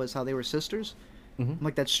Q&A was how they were sisters. I'm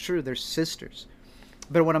like, that's true, they're sisters.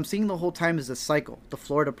 But what I'm seeing the whole time is the cycle, the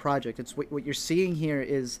Florida Project. It's what you're seeing here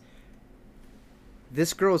is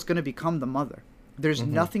this girl is going to become the mother. There's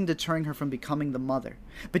nothing deterring her from becoming the mother.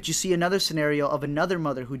 But you see another scenario of another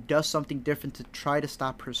mother who does something different to try to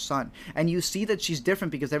stop her son. And you see that she's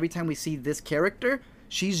different because every time we see this character,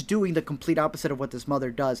 she's doing the complete opposite of what this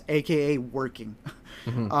mother does, a.k.a. working.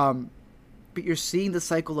 But you're seeing the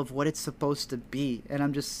cycle of what it's supposed to be. And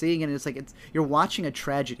I'm just seeing it, and it's like you're watching a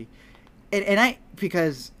tragedy.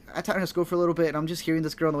 Because I taught her to school for a little bit, and I'm just hearing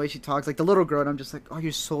this girl and the way she talks, like the little girl, and I'm just like, oh,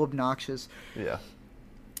 you're so obnoxious. Yeah.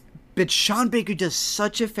 But Sean Baker does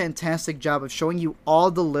such a fantastic job of showing you all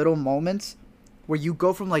the little moments where you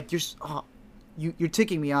go from like, you're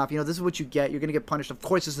ticking me off. You know, this is what you get. You're going to get punished. Of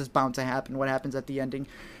course this is bound to happen. What happens at the ending.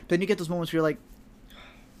 But then you get those moments where you're like,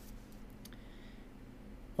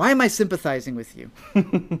 why am I sympathizing with you?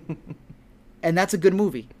 And that's a good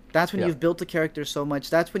movie. That's when you've built the character so much.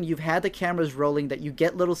 That's when you've had the cameras rolling that you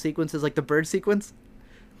get little sequences like the bird sequence.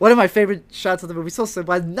 One of my favorite shots of the movie. So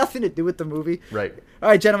simple. It has nothing to do with the movie. Right. All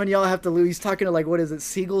right, gentlemen, y'all have to lose. He's talking to, like, what is it,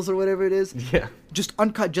 seagulls or whatever it is? Yeah. Just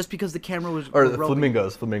uncut just because the camera was Or the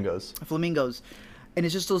flamingos. And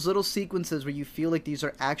it's just those little sequences where you feel like these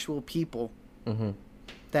are actual people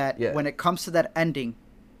that when it comes to that ending,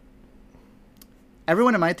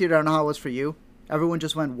 everyone in my theater, I don't know how it was for you, everyone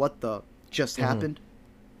just went, what the just happened?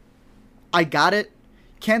 I got it.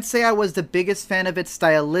 Can't say I was the biggest fan of it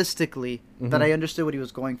stylistically, that I understood what he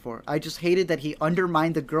was going for. I just hated that he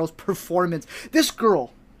undermined the girl's performance. This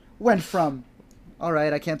girl went from, all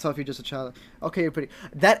right, I can't tell if you're just a child. Okay, you're pretty.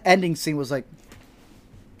 That ending scene was like,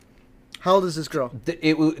 how old is this girl?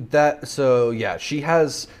 She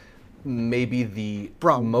has maybe the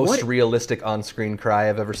most realistic on-screen cry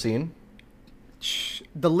I've ever seen.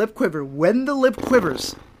 The lip quiver. When the lip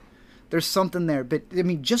quivers, there's something there. But, I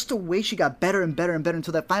mean, just the way she got better and better and better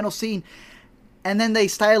until that final scene. And then they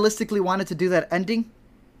stylistically wanted to do that ending.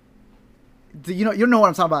 You know what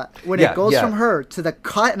I'm talking about. When it goes from her to the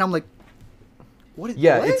cut, and I'm like, what?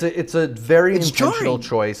 It's a very intentional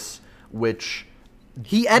choice, which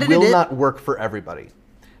he edited will not work for everybody.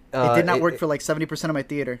 It did not work for like 70% of my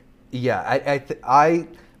theater. Yeah,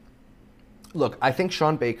 Look, I think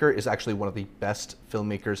Sean Baker is actually one of the best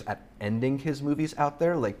filmmakers at ending his movies out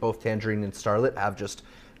there. Like, both Tangerine and Starlet have just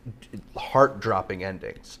heart-dropping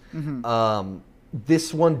endings.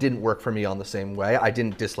 This one didn't work for me on the same way. I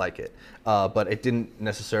didn't dislike it, but it didn't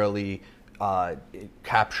necessarily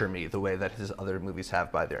capture me the way that his other movies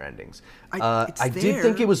have by their endings. I did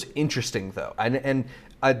think it was interesting, though. And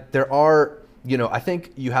there are... I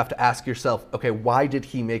think you have to ask yourself, okay, why did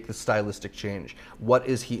he make the stylistic change? What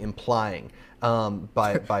is he implying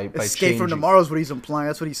by Escape from Tomorrow is what he's implying.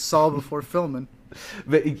 That's what he saw before filming.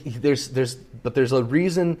 But there's a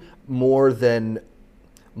reason more than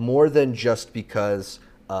just because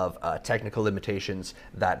of technical limitations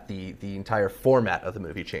that the entire format of the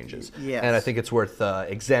movie changes. Yes. And I think it's worth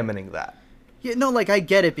examining that. Yeah, no, like, I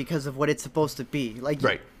get it because of what it's supposed to be. Like,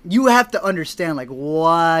 right. You have to understand, like,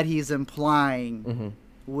 what he's implying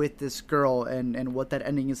with this girl and what that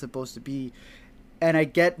ending is supposed to be. And I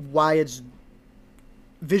get why it's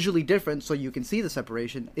visually different, so you can see the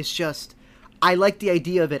separation. It's just, I like the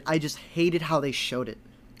idea of it. I just hated how they showed it.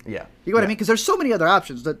 Yeah. You know what I mean? Because there's so many other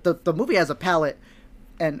options. The movie has a palette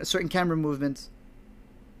and certain camera movements.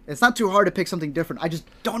 It's not too hard to pick something different. I just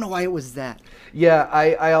don't know why it was that. Yeah,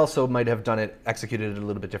 I also might have executed it a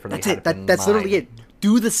little bit differently. That's it. That's literally it.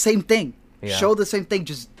 Do the same thing. Yeah. Show the same thing.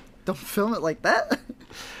 Just don't film it like that.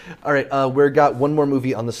 All right, we've got one more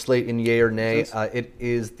movie on the slate in Yay or Nay. It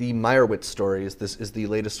is the Meyerowitz Stories. This is the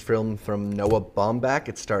latest film from Noah Baumbach.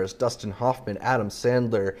 It stars Dustin Hoffman, Adam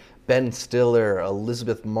Sandler, Ben Stiller,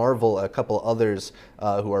 Elizabeth Marvel, a couple others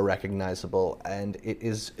who are recognizable. And it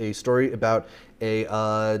is a story about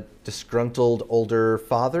a disgruntled older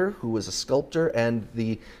father who is a sculptor and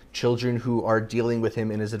the children who are dealing with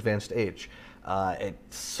him in his advanced age. It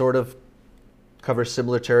sort of cover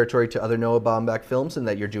similar territory to other Noah Baumbach films in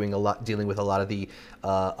that you're dealing with a lot of the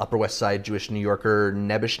Upper West Side Jewish New Yorker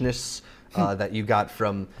nebbishness that you got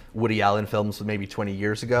from Woody Allen films maybe 20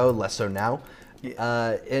 years ago, less so now.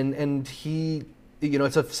 Yeah. And he,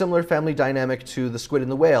 it's a similar family dynamic to The Squid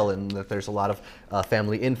and the Whale, in that there's a lot of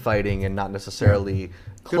family infighting and not necessarily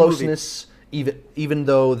closeness. Even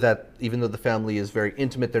though the family is very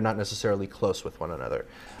intimate, they're not necessarily close with one another.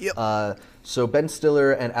 Yep. So Ben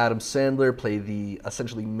Stiller and Adam Sandler play the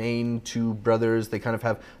essentially main two brothers. They kind of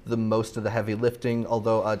have the most of the heavy lifting,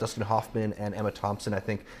 although Dustin Hoffman and Emma Thompson, I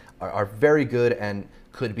think, are very good and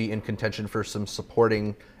could be in contention for some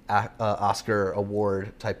supporting Oscar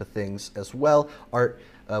award type of things as well. Art,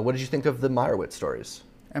 what did you think of the Meyerowitz stories?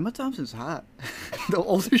 Emma Thompson's hot. The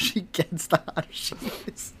older she gets, the hotter she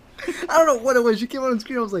is. I don't know what it was. She came on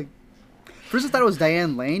screen. I was like, first I thought it was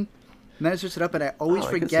Diane Lane, and then I searched it up, and I always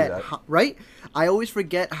forget. Right? I always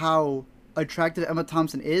forget how attractive Emma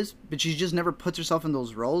Thompson is, but she just never puts herself in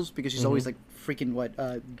those roles because she's always like freaking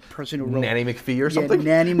person who wrote Nanny McPhee or something.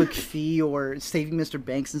 Yeah, Nanny McPhee or Saving Mr.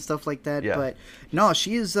 Banks and stuff like that. Yeah. But no,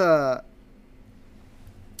 she's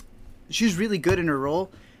really good in her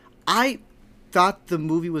role. I thought the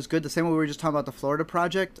movie was good. The same way we were just talking about the Florida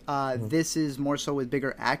Project. This is more so with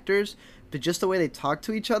bigger actors, but just the way they talk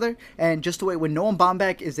to each other, and just the way when Noah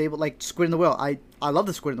Baumbach is able, like Squid and the Whale. I love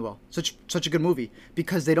the Squid and the Whale. Such a good movie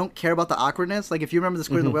because they don't care about the awkwardness. Like if you remember the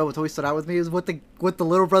Squid and the Whale, what always stood out with me is what the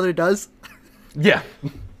little brother does. Yeah,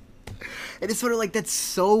 and it's sort of like that's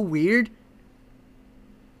so weird.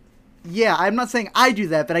 Yeah, I'm not saying I do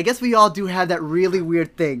that, but I guess we all do have that really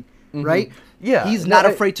weird thing, right? Yeah, he's not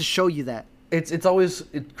afraid to show you that. It's always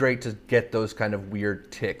great to get those kind of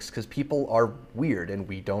weird ticks because people are weird and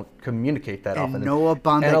we don't communicate that often. Noah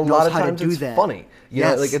Baumbach knows how to do that. Funny.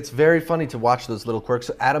 Yeah, like it's very funny to watch those little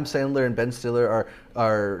quirks. Adam Sandler and Ben Stiller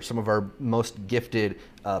are some of our most gifted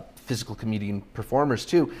physical comedian performers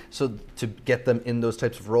too. So to get them in those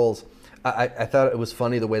types of roles, I thought it was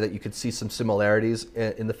funny the way that you could see some similarities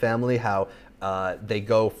in the family. How they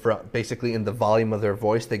go from basically in the volume of their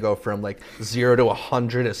voice, they go from like 0 to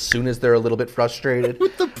 100 as soon as they're a little bit frustrated.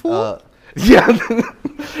 With the pool? Yeah,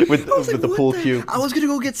 with the pool cue. I was gonna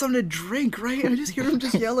go get something to drink, right? And I just hear him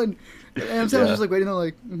just yelling. And I'm just like waiting there,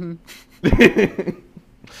 like.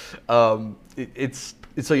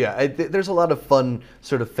 There's a lot of fun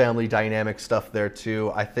sort of family dynamic stuff there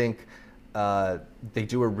too. I think they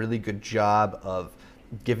do a really good job of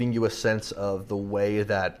giving you a sense of the way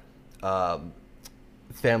that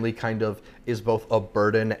family kind of is both a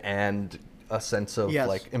burden and a sense of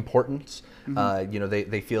like importance.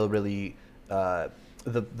 They feel really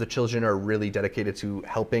the children are really dedicated to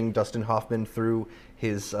helping Dustin Hoffman through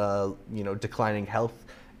his declining health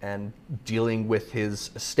and dealing with his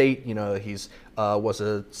estate. He's was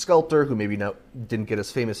a sculptor who maybe didn't get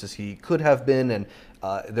as famous as he could have been, and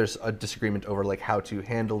there's a disagreement over like how to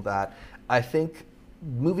handle that. I think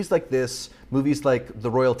movies like this, movies like The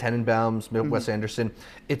Royal Tenenbaums, Wes Anderson,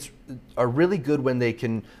 are really good when they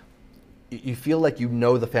can. You feel like you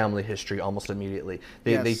know the family history almost immediately.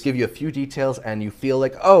 They give you a few details, and you feel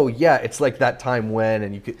like, oh yeah, it's like that time when,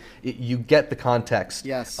 and you get the context.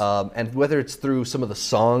 Yes. And whether it's through some of the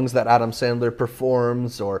songs that Adam Sandler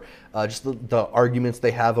performs, or just the arguments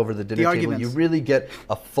they have over the dinner table, you really get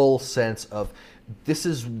a full sense of this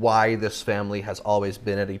is why this family has always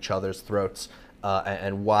been at each other's throats.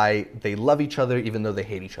 And why they love each other even though they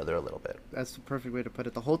hate each other a little bit. That's the perfect way to put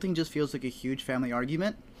it. The whole thing just feels like a huge family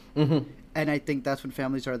argument. And I think that's when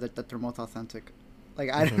families are that they're most authentic.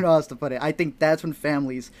 Like, I don't know how else to put it. I think that's when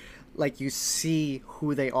families, like, you see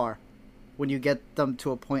who they are. When you get them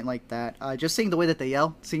to a point like that. Just seeing the way that they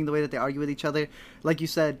yell, seeing the way that they argue with each other. Like you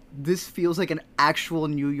said, this feels like an actual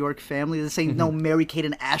New York family. This ain't no Mary-Kate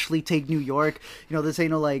and Ashley take New York. This ain't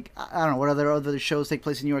no, like, I don't know, what other shows take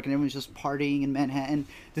place in New York and everyone's just partying in Manhattan.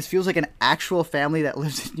 This feels like an actual family that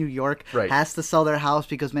lives in New York, has to sell their house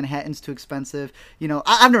because Manhattan's too expensive.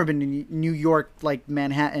 I've never been to New York, like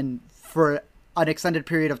Manhattan, for an extended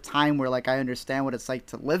period of time where, like, I understand what it's like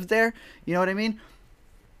to live there. You know what I mean?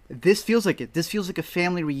 This feels like it. This feels like a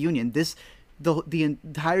family reunion. The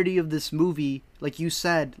entirety of this movie, like you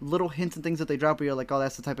said, little hints and things that they drop where you're like, oh,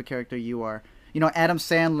 that's the type of character you are. Adam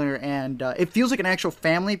Sandler, and it feels like an actual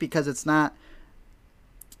family because it's not.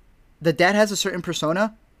 The dad has a certain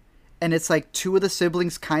persona, and it's like two of the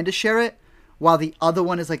siblings kind of share it, while the other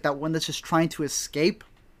one is like that one that's just trying to escape.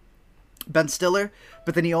 Ben Stiller,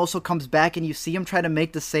 but then he also comes back and you see him try to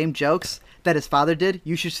make the same jokes that his father did.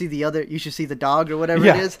 You should see the dog or whatever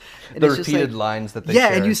it is. And the repeated lines that they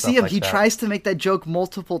share and you see him, like he that. Tries to make that joke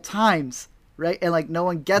multiple times, right? And like no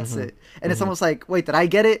one gets it. And it's almost like, wait, did I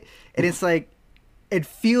get it? And it's like, it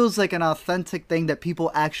feels like an authentic thing that people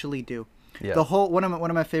actually do. Yeah. The whole one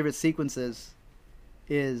of my favorite sequences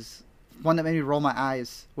is one that made me roll my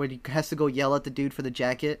eyes, where he has to go yell at the dude for the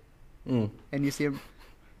jacket, and you see him,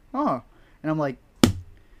 and I'm like,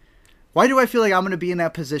 why do I feel like I'm gonna be in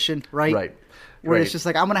that position, right? Right. Where it's just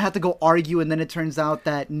like I'm gonna have to go argue, and then it turns out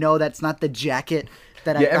that no, that's not the jacket.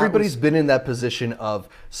 Everybody's been in that position of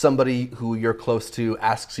somebody who you're close to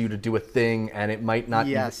asks you to do a thing, and it might not.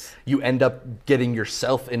 Yes. You end up getting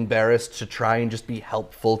yourself embarrassed to try and just be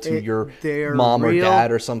helpful to your mom or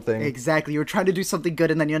dad or something. Exactly. You're trying to do something good,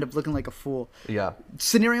 and then you end up looking like a fool. Yeah.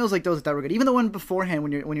 Scenarios like those that were good. Even the one beforehand,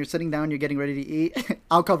 when you're sitting down, you're getting ready to eat.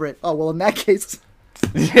 I'll cover it. Oh well, in that case.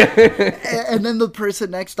 And then the person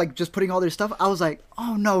next, like, just putting all their stuff, I was like,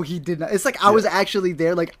 oh no, he did not. It's like I was actually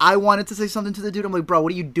there. Like, I wanted to say something to the dude. I'm like, bro,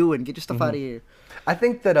 what are you doing? Get your stuff out of here. I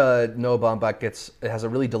think that Noah Baumbach has a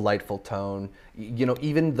really delightful tone. You know,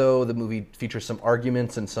 even though the movie features some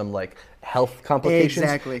arguments and some like health complications,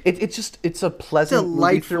 exactly, it's a pleasant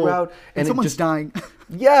movie throughout, and someone's dying.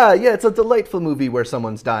 Yeah, it's a delightful movie where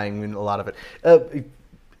someone's dying in a lot of it.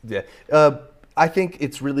 I think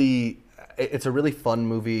it's a really fun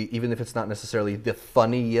movie, even if it's not necessarily the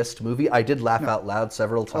funniest movie. I did laugh out loud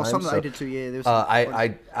several times. Oh, I did too. Yeah,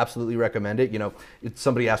 I absolutely recommend it. You know,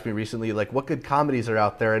 somebody asked me recently, like, what good comedies are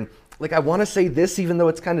out there, and like I want to say this, even though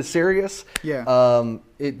it's kind of serious. Yeah.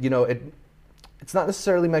 It's not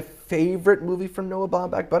necessarily my favorite movie from Noah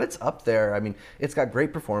Baumbach, but it's up there. I mean, it's got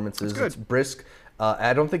great performances. It's brisk.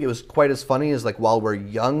 I don't think it was quite as funny as like While We're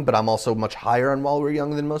Young, but I'm also much higher on While We're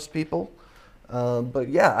Young than most people. But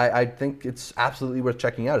yeah, I think it's absolutely worth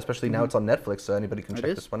checking out, especially now it's on Netflix, so anybody can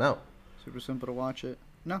check this one out. Super simple to watch it.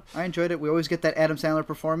 No, I enjoyed it. We always get that Adam Sandler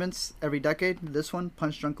performance every decade. This one,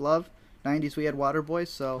 Punch Drunk Love. 90s we had Waterboy,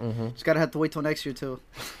 so just gotta have to wait till next year too,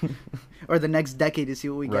 or the next decade to see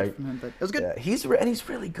what we get from him. But it was good. Yeah, he's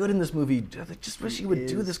really good in this movie. I just wish he would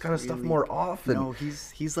do this kind of stuff more often. No,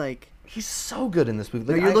 he's like he's so good in this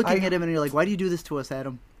movie. Like, you're looking at him and you're like, why do you do this to us,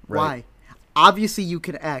 Adam? Why? Obviously you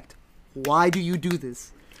can act. Why do you do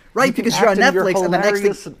this? Right, because you're on Netflix and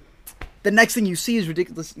the next thing you see is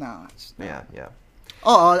ridiculous. No. Yeah.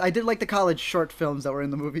 Oh, I did like the college short films that were in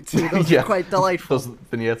the movie too. Those were quite delightful. Those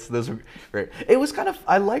vignettes, those were great. It was kind of,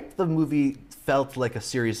 I liked the movie. Felt like a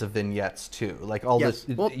series of vignettes too, like all this.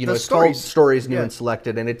 Well, you know, it's called Stories New and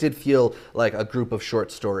Selected, and it did feel like a group of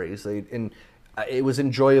short stories. And it was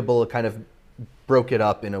enjoyable. It kind of broke it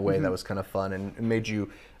up in a way that was kind of fun and made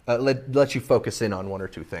you. Let you focus in on one or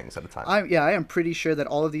two things at a time. I am pretty sure that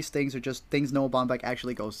all of these things are just things Noah Baumbach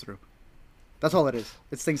actually goes through. That's all it is.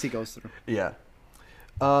 It's things he goes through. Yeah.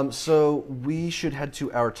 So we should head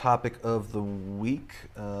to our topic of the week.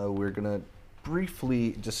 We're going to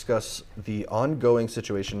briefly discuss the ongoing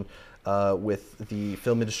situation with the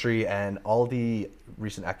film industry and all the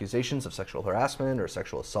recent accusations of sexual harassment or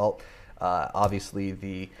sexual assault. Obviously,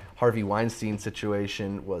 the Harvey Weinstein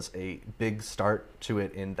situation was a big start to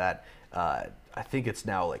it in that I think it's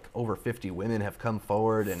now like over 50 women have come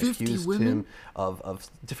forward and accused him of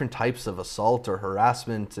different types of assault or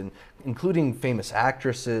harassment, and including famous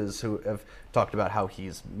actresses who have talked about how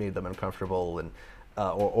he's made them uncomfortable and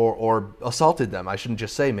or assaulted them. I shouldn't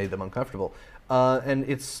just say made them uncomfortable. And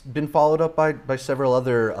it's been followed up by several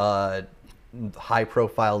other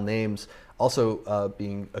high-profile names also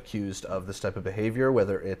being accused of this type of behavior,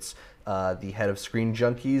 whether it's the head of Screen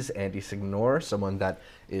Junkies, Andy Signore, someone that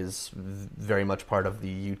is very much part of the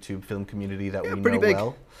YouTube film community that we know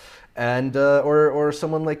well, and or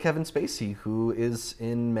someone like Kevin Spacey, who is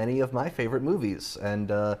in many of my favorite movies, and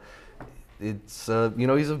it's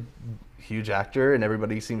he's a huge actor, and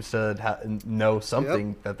everybody seems to know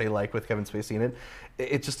something that they like with Kevin Spacey in it.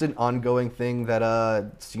 It's just an ongoing thing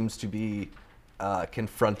that seems to be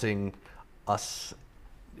confronting us,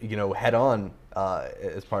 head on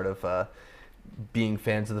as part of being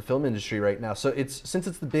fans of the film industry right now. So since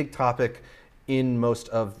it's the big topic in most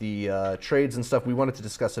of the trades and stuff, we wanted to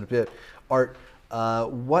discuss it a bit. Art,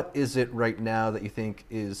 what is it right now that you think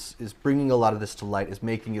is bringing a lot of this to light, is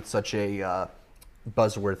making it such a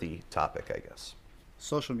buzzworthy topic, I guess?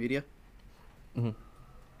 Social media.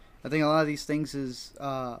 I think a lot of these things is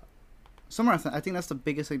somewhere. I think that's the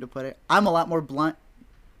biggest thing to put it. I'm a lot more blunt.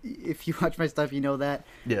 If you watch my stuff, you know that.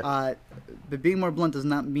 Yeah. But being more blunt does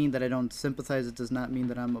not mean that I don't sympathize. It does not mean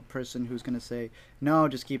that I'm a person who's going to say, no,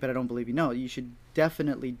 just keep it, I don't believe you. No, you should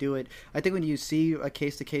definitely do it. I think when you see a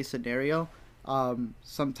case-to-case scenario,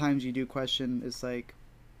 sometimes you do question, it's like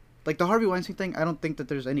the Harvey Weinstein thing, I don't think that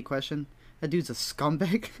there's any question. That dude's a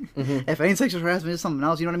scumbag. If any sexual harassment is something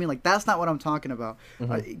else, you know what I mean? Like, that's not what I'm talking about.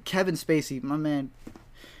 Kevin Spacey, my man.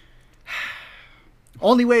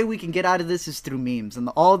 Only way we can get out of this is through memes, and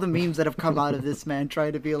all the memes that have come out of this, man,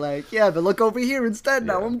 trying to be like, yeah, but look over here instead.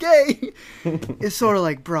 Now I'm gay. It's sort of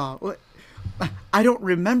like, bro, what? I don't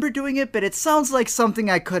remember doing it, but it sounds like something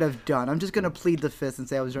I could have done. I'm just gonna plead the fifth and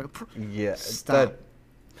say I was drunk. Yeah, stop.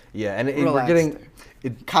 And we're getting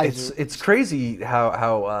it's crazy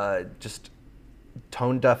how just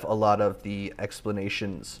tone deaf a lot of the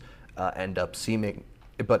explanations end up seeming,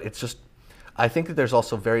 but it's just I think that there's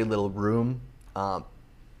also very little room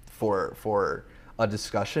for a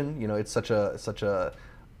discussion. You know, it's such an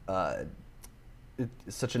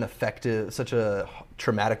effective, such a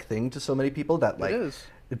traumatic thing to so many people that like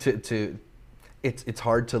it's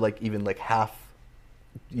hard to like even like half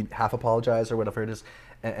apologize or whatever it is,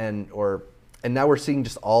 and now we're seeing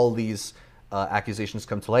just all these accusations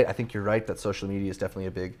come to light. I think you're right that social media is definitely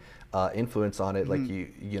a big influence on it. Like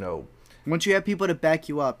you know. Once you have people to back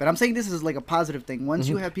you up, and I'm saying this is like a positive thing. Once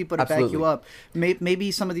you have people to back you up,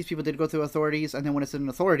 maybe some of these people did go through authorities, and then when it's an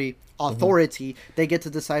authority, they get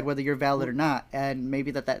to decide whether you're valid or not. And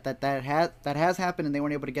maybe that has happened, and they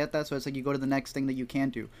weren't able to get that. So it's like you go to the next thing that you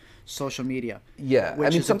can do, social media. Yeah,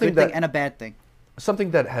 which is something a good thing and a bad thing.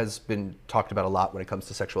 Something that has been talked about a lot when it comes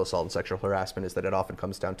to sexual assault and sexual harassment is that it often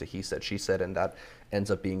comes down to he said, she said, and that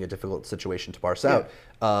ends up being a difficult situation to parse out.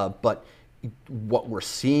 But what we're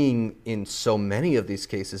seeing in so many of these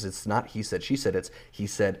cases, it's not he said, she said, it's he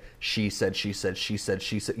said, she said, she said, she said,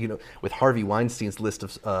 she said, you know, with Harvey Weinstein's list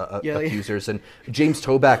of accusers. And James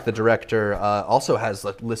Toback, the director, also has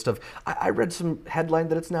a list of, I read some headline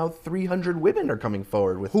that it's now 300 women are coming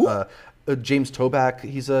forward with James Toback.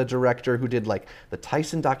 He's a director who did like the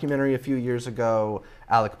Tyson documentary a few years ago.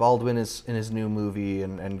 Alec Baldwin is in his new movie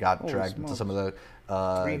and got dragged into some of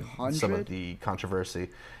the controversy.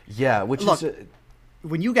 Yeah, which Look, is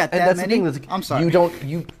when you got that many, like, I'm sorry.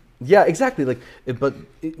 Yeah, exactly. Like,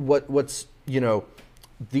 what's you know,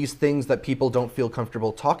 these things that people don't feel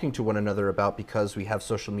comfortable talking to one another about because we have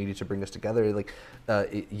social media to bring us together. Like,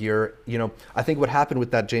 you know, I think what happened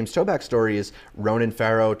with that James Toback story is Ronan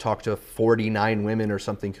Farrow talked to 49 women or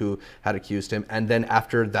something who had accused him, and then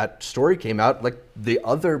after that story came out, like the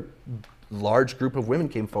other large group of women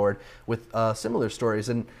came forward with similar stories,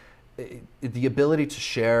 and the ability to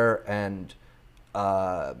share and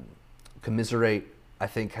commiserate, I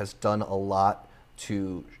think, has done a lot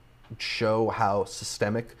to show how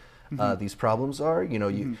systemic these problems are. You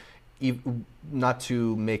know, not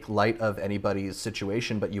to make light of anybody's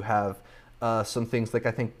situation, but you have some things like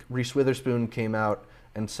I think Reese Witherspoon came out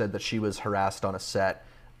and said that she was harassed on a set,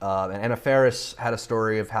 and Anna Faris had a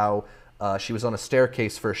story of how she was on a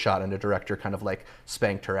staircase for a shot and a director kind of like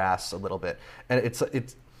spanked her ass a little bit, and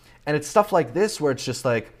it's stuff like this where it's just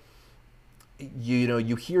like, you know,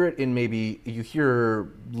 you hear it in you hear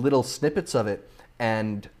little snippets of it,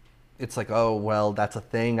 and it's like, oh well, that's a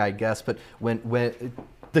thing, I guess. But when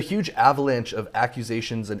the huge avalanche of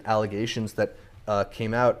accusations and allegations that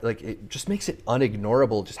came out, like it just makes it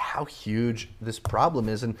unignorable just how huge this problem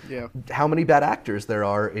is and how many bad actors there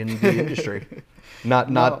are in the industry.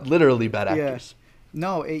 Not literally bad actors.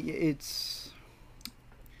 No, it's.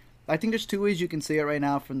 I think there's two ways you can see it right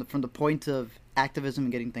now from the point of activism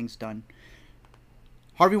and getting things done.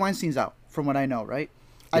 Harvey Weinstein's out, from what I know, right?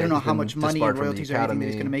 I don't know how much money and royalties or anything that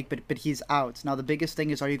he's going to make, but he's out. Now the biggest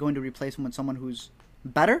thing is, are you going to replace him with someone who's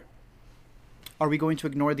better? Are we going to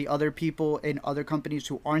ignore the other people in other companies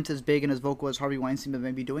who aren't as big and as vocal as Harvey Weinstein, but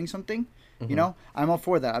maybe doing something? You know, I'm all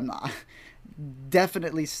for that. I'm not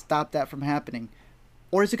definitely stop that from happening.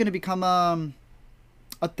 Or is it going to become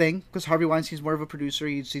a thing because Harvey Weinstein's more of a producer,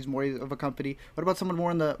 he's more of a company? What about someone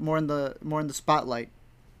more in the spotlight?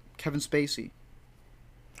 Kevin Spacey.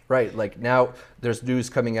 Right, like now there's news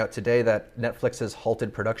coming out today that Netflix has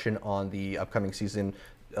halted production on the upcoming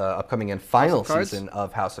and final season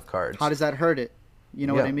of House of Cards. How does that hurt it? You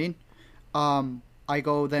know what I mean? I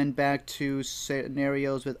go then back to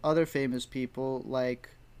scenarios with other famous people like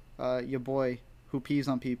your boy who pees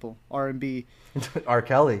on people, R&B. R.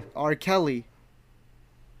 Kelly. R. Kelly.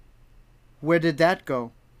 Where did that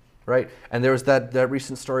go? Right, and there was that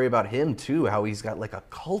recent story about him too, how he's got like a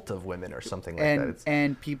cult of women or something like that.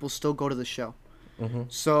 And people still go to the show.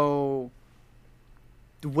 So,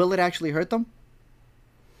 will it actually hurt them?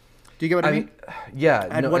 Do you get what I mean? Yeah.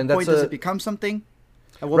 At what point does it become something?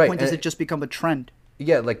 At what point does it just become a trend?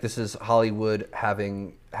 Yeah, like this is Hollywood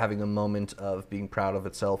having a moment of being proud of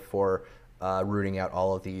itself for rooting out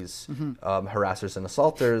all of these harassers and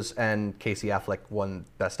assaulters, and Casey Affleck won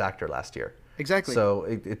Best Actor last year. Exactly. So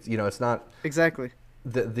it's you know, it's not exactly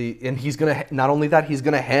and he's gonna not only that, he's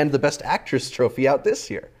gonna hand the Best Actress trophy out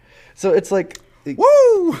this year. So it's like,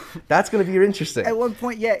 Woo! That's going to be interesting. At one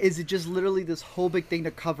point, yeah, is it just literally this whole big thing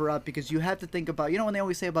to cover up? Because you have to think about, when they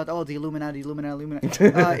always say about, the Illuminati.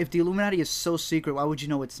 If the Illuminati is so secret, why would you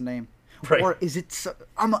know its name? Right. Or is it...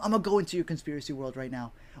 I'm going to go into your conspiracy world right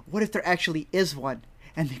now. What if there actually is one?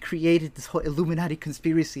 And they created this whole Illuminati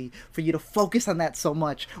conspiracy for you to focus on that so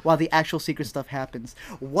much while the actual secret stuff happens.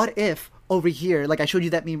 What if over here, like I showed you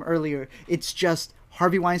that meme earlier, it's just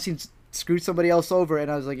Harvey Weinstein screwed somebody else over,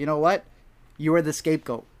 and I was like, you know what? You are the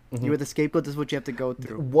scapegoat. Mm-hmm. You are the scapegoat. This is what you have to go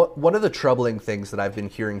through. One of the troubling things that I've been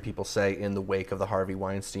hearing people say in the wake of the Harvey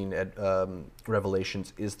Weinstein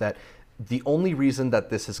revelations is that the only reason that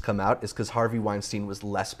this has come out is because Harvey Weinstein was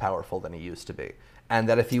less powerful than he used to be. And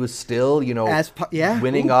that if he was still, winning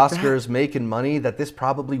Oscars, making money, that this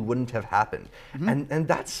probably wouldn't have happened. Mm-hmm. And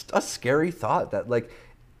that's a scary thought, that like,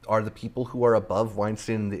 are the people who are above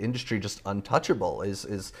Weinstein in the industry just untouchable?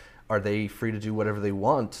 Are they free to do whatever they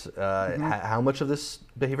want? How much of this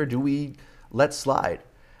behavior do we let slide?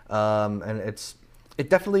 And it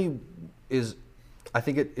definitely is. I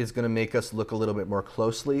think it is going to make us look a little bit more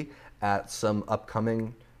closely at some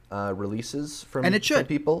upcoming releases from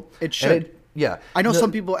people. It should. Yeah, I know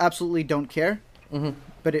some people absolutely don't care,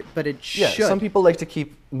 but it should. Some people like to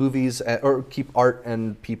keep movies or keep art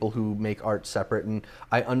and people who make art separate, and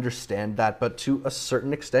I understand that. But to a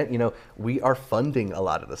certain extent, we are funding a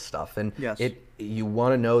lot of this stuff, and you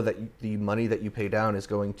want to know that the money that you pay down is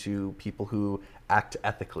going to people who act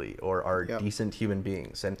ethically or are decent human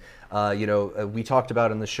beings. And we talked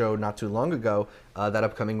about in the show not too long ago that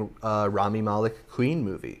upcoming Rami Malek Queen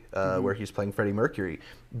movie where he's playing Freddie Mercury.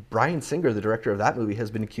 Bryan Singer, the director of that movie, has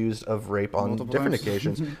been accused of rape on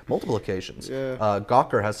multiple occasions. Yeah.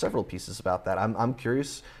 Gawker has several pieces about that. I'm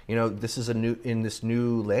curious. This is in this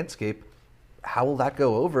new landscape. How will that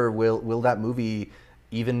go over? Will that movie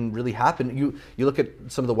even really happen? You look at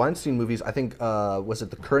some of the Weinstein movies. I think was it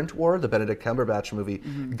The Current War, the Benedict Cumberbatch movie,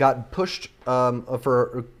 got pushed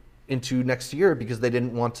into next year because they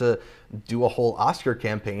didn't want to do a whole Oscar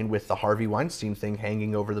campaign with the Harvey Weinstein thing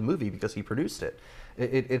hanging over the movie because he produced it.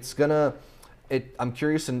 I'm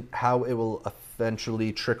curious in how it will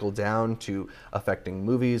eventually trickle down to affecting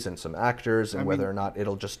movies and some actors, and whether or not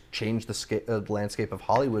it'll just change the landscape of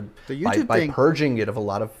Hollywood by purging it of a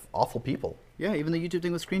lot of awful people. Yeah, even the YouTube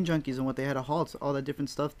thing with Screen Junkies and what they had to halt, all that different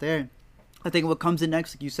stuff there. I think what comes in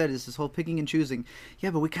next, like you said, is this whole picking and choosing.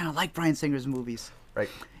 Yeah, but we kind of like Bryan Singer's movies. Right.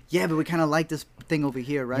 Yeah, but we kind of like this thing over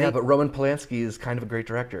here, right? Yeah, but Roman Polanski is kind of a great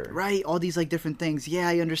director. Right, all these like different things. Yeah,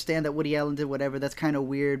 I understand that Woody Allen did whatever. That's kind of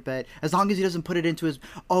weird, but as long as he doesn't put it into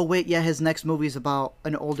his next movie is about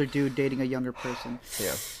an older dude dating a younger person.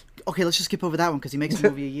 Yeah. Okay, let's just skip over that one because he makes a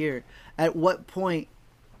movie a year. At what point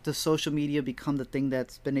does social media become the thing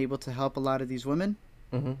that's been able to help a lot of these women?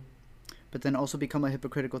 Mm-hmm. But then also become a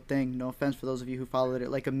hypocritical thing. No offense for those of you who followed it,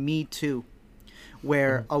 like a Me Too,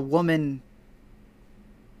 where a woman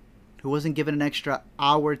who wasn't given an extra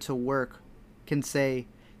hour to work can say,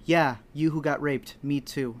 yeah, you who got raped, me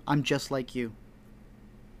too. I'm just like you.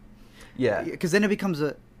 Yeah. Because then it becomes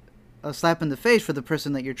a slap in the face for the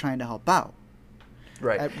person that you're trying to help out.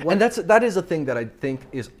 Right. And that is a thing that I think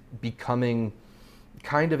is becoming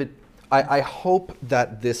kind of I hope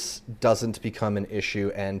that this doesn't become an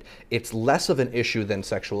issue, and it's less of an issue than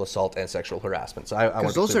sexual assault and sexual harassment. So I want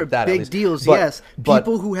to those are that big deals, yes.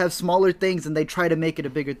 People who have smaller things and they try to make it a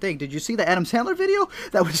bigger thing. Did you see the Adam Sandler video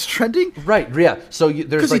that was trending? Right, yeah. So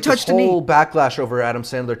there's like this whole backlash over Adam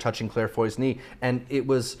Sandler touching Claire Foy's knee, and it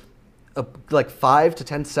was like 5 to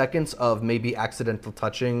 10 seconds of maybe accidental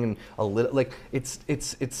touching and a little like it's.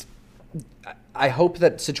 I hope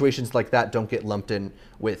that situations like that don't get lumped in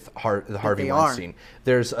with the Harvey Weinstein.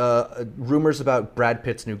 There's rumors about Brad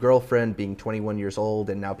Pitt's new girlfriend being 21 years old,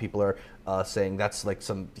 and now people are saying that's like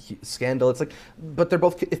some scandal. It's like, but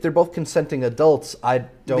if they're both consenting adults, I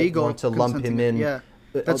don't want to lump him in. Yeah,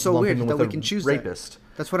 that's so weird that we can choose rapist.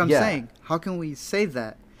 That's what I'm saying. How can we say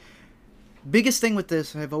that? Biggest thing with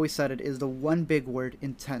this, I've always said it, is the one big word: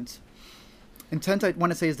 intent. Intent, I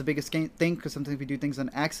want to say, is the biggest thing, because sometimes we do things on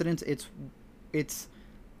accident. It's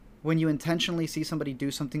when you intentionally see somebody do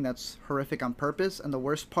something that's horrific on purpose, and the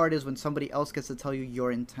worst part is when somebody else gets to tell you your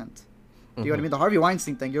intent. Do you know what I mean? The Harvey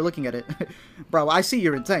Weinstein thing, you're looking at it. Bro, I see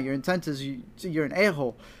your intent. Your intent is you're an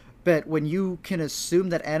a-hole. But when you can assume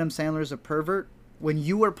that Adam Sandler is a pervert, when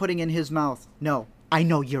you are putting in his mouth, no, I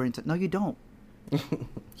know your intent. No, you don't.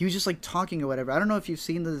 He was just like talking or whatever. I don't know if you've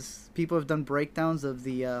seen this. People have done breakdowns of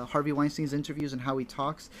the Harvey Weinstein's interviews and how he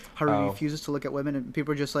talks, how he refuses to look at women, and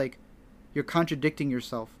people are just like, you're contradicting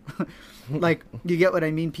yourself. Like, you get what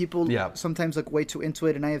I mean? People sometimes look way too into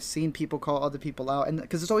it, and I have seen people call other people out, and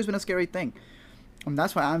because it's always been a scary thing. And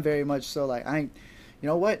that's why I'm very much so like, you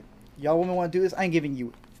know what? Y'all women want to do this? I ain't giving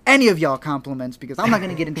you any of y'all compliments because I'm not going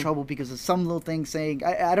to get in trouble because of some little thing saying,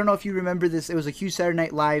 I don't know if you remember this. It was a huge Saturday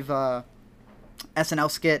Night Live SNL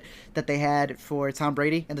skit that they had for Tom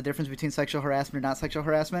Brady and the difference between sexual harassment or not sexual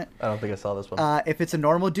harassment. I don't think I saw this one. If it's a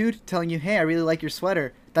normal dude telling you, hey, I really like your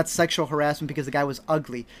sweater, that's sexual harassment because the guy was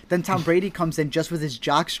ugly. Then Tom Brady comes in just with his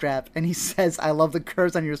jock strap and he says, I love the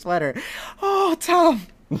curves on your sweater. Oh, Tom.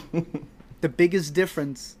 The biggest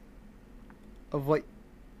difference of what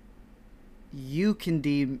you can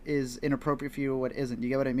deem is inappropriate for you or what isn't. You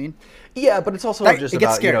get what I mean? Yeah, but it's also just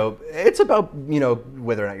about, it's about,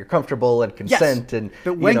 whether or not you're comfortable and consent. Yes.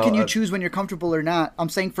 But when can you choose when you're comfortable or not? I'm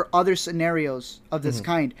saying for other scenarios of this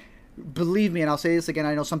kind, believe me, and I'll say this again,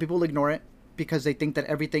 I know some people will ignore it because they think that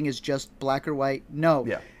everything is just black or white. No.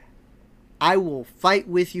 Yeah. I will fight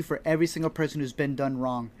with you for every single person who's been done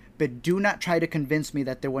wrong. But do not try to convince me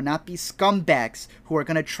that there will not be scumbags who are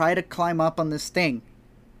going to try to climb up on this thing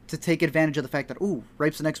to take advantage of the fact that, ooh,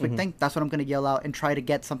 rape's the next big thing. That's what I'm going to yell out and try to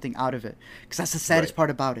get something out of it. Because that's the saddest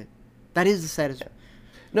part about it. That is the saddest.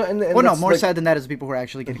 No, and more sad than that is the people who are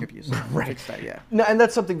actually getting abused. Right. That, yeah. No, and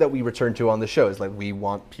that's something that we return to on the show is like we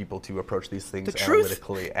want people to approach these things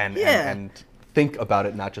analytically and think about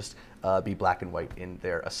it, not just be black and white in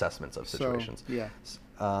their assessments of situations.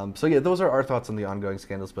 So those are our thoughts on the ongoing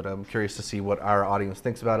scandals, but I'm curious to see what our audience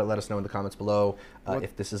thinks about it. Let us know in the comments below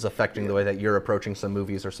if this is affecting the way that you're approaching some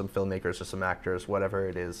movies or some filmmakers or some actors, whatever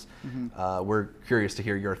it is. We're curious to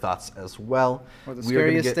hear your thoughts as well. Or the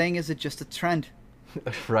scariest thing, is it just a trend?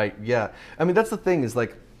 Right, yeah. I mean, that's the thing is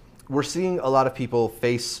like we're seeing a lot of people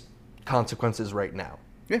face consequences right now.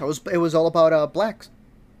 Yeah, it was all about blacks.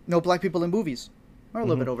 No black people in movies. We're a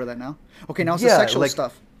little bit over that now. Okay, now it's the sexual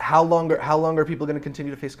stuff. How long are people going to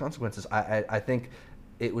continue to face consequences? I think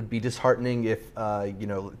it would be disheartening if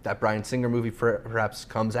that Bryan Singer movie perhaps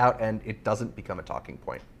comes out and it doesn't become a talking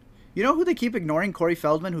point. You know who they keep ignoring? Corey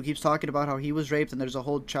Feldman, who keeps talking about how he was raped and there's a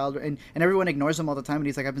whole child, and everyone ignores him all the time. And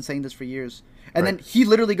he's like, I've been saying this for years. And then he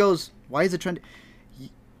literally goes, Why is it trending?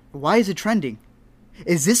 Why is it trending?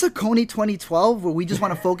 Is this a Coney 2012 where we just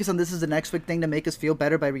want to focus on this as the next big thing to make us feel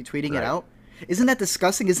better by retweeting it out? Isn't that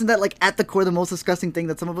disgusting? Isn't that like at the core the most disgusting thing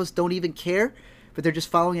that some of us don't even care, but they're just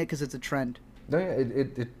following it because it's a trend? No, yeah,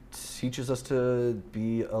 it teaches us to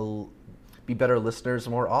be better listeners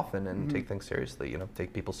more often and take things seriously.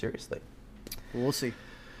 Take people seriously. We'll see.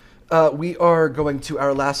 We are going to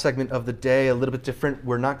our last segment of the day, a little bit different.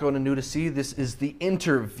 We're not going to New to See. This is the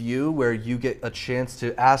interview where you get a chance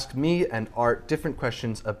to ask me and Art different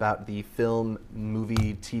questions about the film,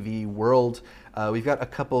 movie, TV world. We've got a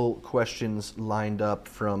couple questions lined up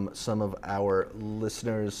from some of our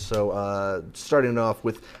listeners. So starting off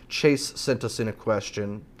with Chase sent us in a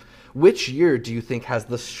question. Which year do you think has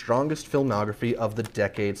the strongest filmography of the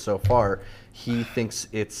decade so far? He thinks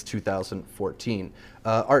it's 2014.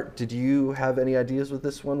 Art, did you have any ideas with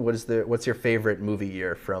this one? What's your favorite movie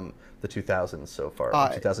year from the 2000s so far,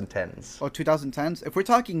 2010s? Oh, 2010s? If we're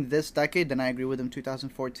talking this decade, then I agree with him,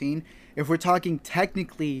 2014. If we're talking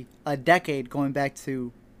technically a decade going back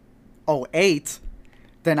to 2008,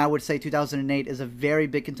 then I would say 2008 is a very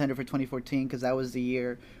big contender for 2014 because that was the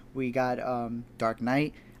year we got Dark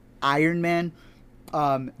Knight, Iron Man,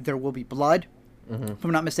 There Will Be Blood. If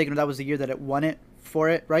I'm not mistaken, that was the year that it won it for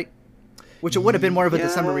it, right? Which it would have been more of a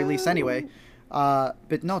December release anyway.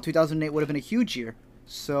 But no, 2008 would have been a huge year.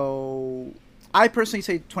 So I personally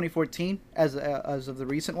say 2014 as of the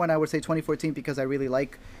recent one. I would say 2014 because I really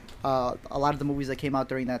like a lot of the movies that came out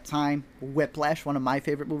during that time. Whiplash, one of my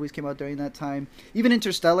favorite movies, came out during that time. Even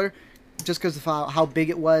Interstellar, just because of how big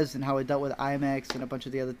it was and how it dealt with IMAX and a bunch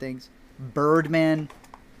of the other things. Birdman.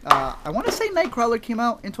 I want to say Nightcrawler came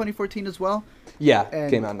out in 2014 as well. Yeah,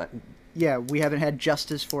 came out. Yeah, we haven't had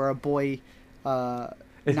justice for our boy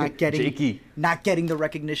not getting the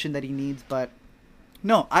recognition that he needs. But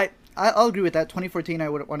no, I'll agree with that. 2014, I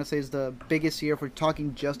would want to say, is the biggest year if we're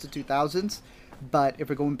talking just the 2000s. But if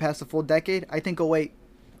we're going past the full decade, I think 2008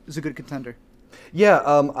 is a good contender. Yeah,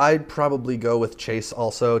 I'd probably go with Chase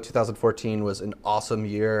also. 2014 was an awesome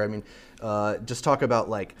year. I mean, just talk about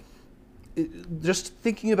just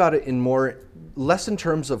thinking about it less in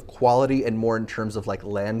terms of quality and more in terms of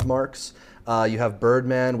landmarks. You have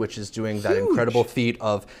Birdman, which is doing that incredible feat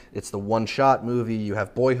of it's the one-shot movie. You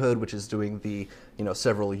have Boyhood, which is doing the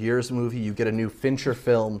several years movie. You get a new Fincher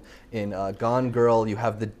film in Gone Girl. You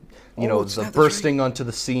have the bursting onto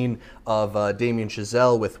the scene of Damien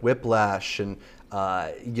Chazelle with Whiplash, and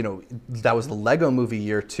that was the Lego Movie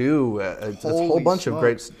year too. It's a whole bunch of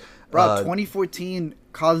great. Bro, 2014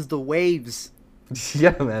 caused the waves.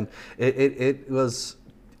 Yeah, man. It was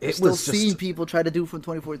We're still seeing people try to do from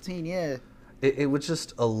 2014. Yeah. It was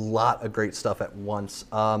just a lot of great stuff at once.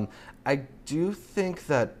 I do think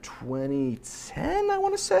that 2010, I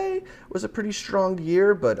want to say, was a pretty strong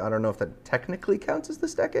year, but I don't know if that technically counts as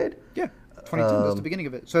this decade. Yeah, 2010 was the beginning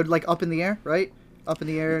of it. So like Up in the Air, right? Up in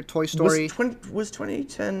the Air, Toy Story. Was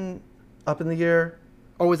 2010 Up in the Air?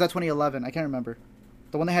 Or was that 2011? I can't remember.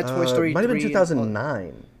 The one that had Toy Story. Might have been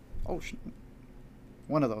 2009.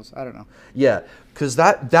 One of those. I don't know. Yeah, because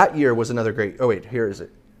that year was another great. Oh wait, here is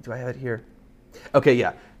it. Do I have it here? Okay,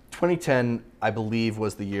 yeah. 2010, I believe,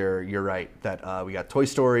 was the year, you're right, that we got Toy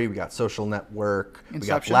Story, we got Social Network, Inception. We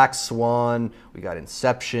got Black Swan, we got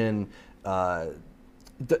Inception,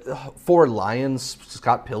 Four Lions,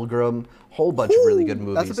 Scott Pilgrim, whole bunch of really good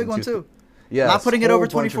movies. That's a big one, too. Yeah, not putting it over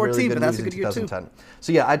 2014, but that's a good year, too.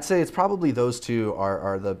 So yeah, I'd say it's probably those two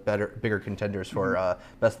are the bigger contenders for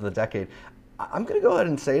Best of the Decade. I'm going to go ahead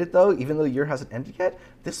and say it, though, even though the year hasn't ended yet,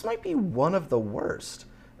 this might be one of the worst.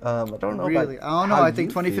 I don't know. Really, I don't know. I think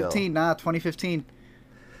 2015. 2015.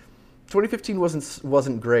 2015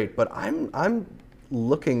 wasn't great, but I'm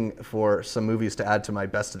looking for some movies to add to my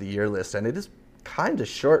best of the year list, and it is kind of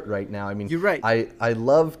short right now. I mean, you're right. I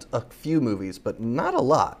loved a few movies, but not a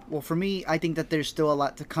lot. Well, for me, I think that there's still a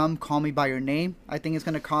lot to come. Call Me by Your Name. I think it's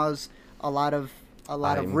going to cause a lot of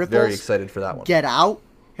ripples. I'm very excited for that one. Get Out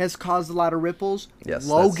has caused a lot of ripples. Yes,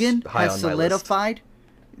 Logan has solidified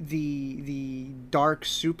the dark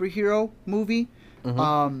superhero movie.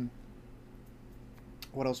 Mm-hmm.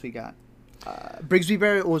 What else we got? Brigsby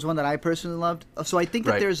Bear was one that I personally loved. So I think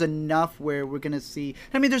that there's enough where we're going to see...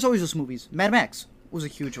 I mean, there's always those movies. Mad Max was a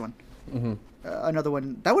huge one. Mm-hmm. Another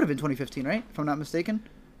one. That would have been 2015, right? If I'm not mistaken.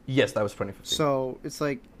 Yes, that was 2015. So it's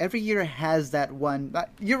like every year has that one.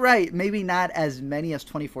 You're right. Maybe not as many as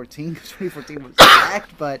 2014, because 2014 was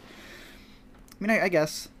packed, but I mean, I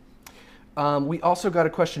guess. We also got a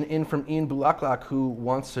question in from Ian Bulaklak, who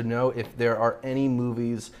wants to know if there are any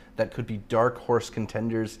movies that could be dark horse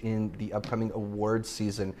contenders in the upcoming awards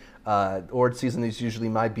season. Awards season is usually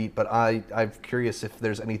my beat, but I'm curious if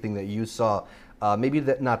there's anything that you saw. Maybe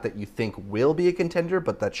that not that you think will be a contender,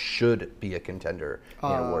 but that should be a contender in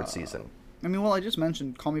award season. I mean, well, I just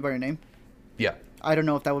mentioned Call Me by Your Name. Yeah. I don't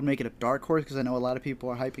know if that would make it a dark horse, because I know a lot of people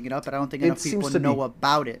are hyping it up, but I don't think enough people know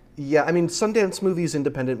about it. Yeah, I mean, Sundance movies,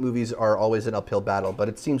 independent movies are always an uphill battle, but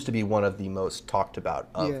it seems to be one of the most talked about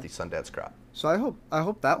of the Sundance crowd. So I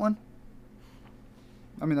hope that one.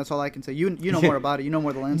 I mean, that's all I can say. You know more about it. You know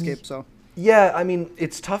more of the landscape, so... Yeah, I mean,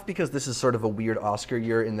 it's tough because this is sort of a weird Oscar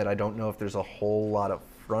year in that I don't know if there's a whole lot of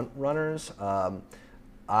front runners.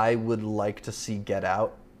 I would like to see Get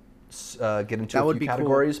Out get into a few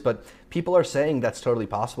categories, cool. But people are saying that's totally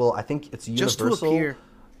possible. I think it's Universal. Just to appear.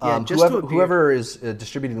 Whoever is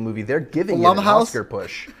distributing the movie, they're giving it an Oscar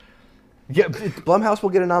push. Yeah, Blumhouse will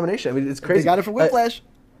get a nomination. I mean, it's crazy. They got it for Whiplash.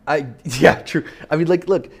 Yeah, true. I mean, like,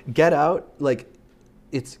 look, Get Out, like...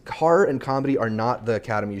 It's horror and comedy are not the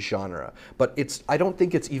Academy's genre, but I don't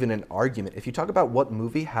think it's even an argument. If you talk about what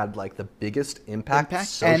movie had like the biggest impact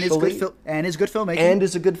socially, and is good filmmaking, and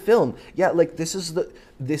is a good film, yeah, like this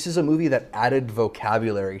is a movie that added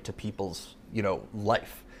vocabulary to people's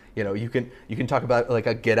life. You can talk about like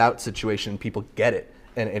a Get Out situation, people get it,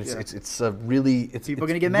 and it's a really people are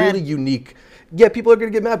gonna get mad. Really unique. Yeah, people are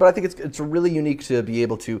gonna get mad, but I think it's really unique to be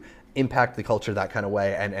able to impact the culture that kind of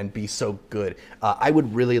way and be so good. I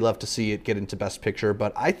would really love to see it get into Best Picture,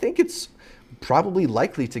 but I think it's probably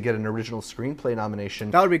likely to get an original screenplay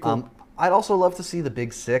nomination. That would be cool. I'd also love to see The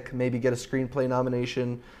Big Sick maybe get a screenplay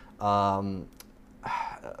nomination. Other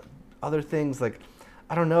things like,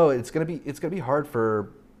 I don't know. It's gonna be hard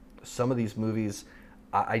for some of these movies.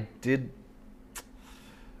 I did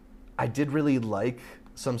really like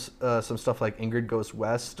some stuff like Ingrid Goes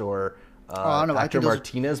West or Actor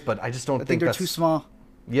Martinez, but I just don't think they're too small.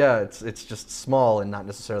 Yeah, it's just small and not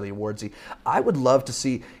necessarily awardsy. I would love to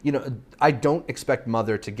see, I don't expect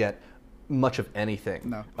Mother to get much of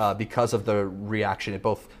anything because of the reaction. It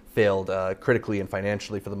both failed critically and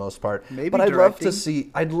financially for the most part. But I'd love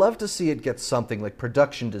to see it get something like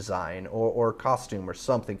production design or costume or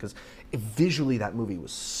something, because visually that movie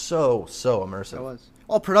was so immersive. It was.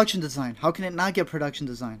 Oh, production design. How can it not get production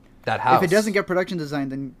design? That house. If it doesn't get production design,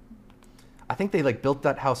 then... I think they built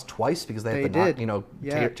that house twice because they had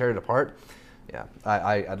to tear it apart. Yeah,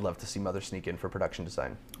 I'd love to see Mother sneak in for production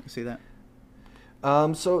design. I see that.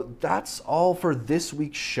 So that's all for this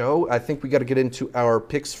week's show. I think we got to get into our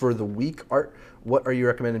picks for the week. Art, what are you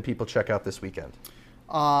recommending people check out this weekend?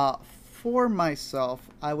 For myself,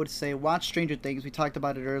 I would say watch Stranger Things. We talked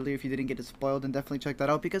about it earlier. If you didn't get it spoiled, then definitely check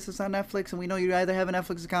that out because it's on Netflix, and we know you either have a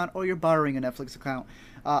Netflix account or you're borrowing a Netflix account.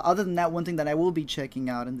 Other than that, one thing that I will be checking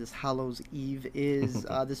out in this Hallows Eve is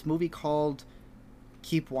this movie called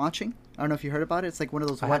Keep Watching. I don't know if you heard about it. It's like one of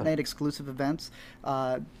those Wet Night exclusive events.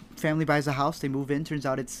 Family buys a house, they move in, turns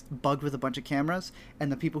out it's bugged with a bunch of cameras,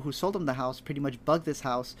 and the people who sold them the house pretty much bug this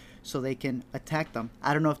house so they can attack them.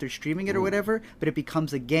 I don't know if they're streaming it or whatever, but it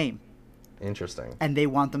becomes a game. Interesting. And they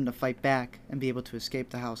want them to fight back and be able to escape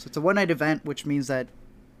the house. It's a one-night event, which means that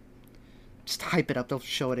just hype it up. They'll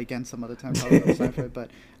show it again some other time. But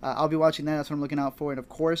I'll be watching that. That's what I'm looking out for. And, of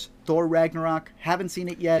course, Thor Ragnarok. Haven't seen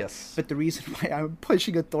it yet. Yes. But the reason why I'm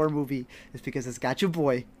pushing a Thor movie is because it's got your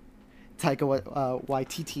boy, Taika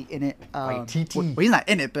Waititi, in it. Waititi? Well, he's not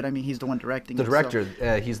in it, but, I mean, he's the one directing the it. The director.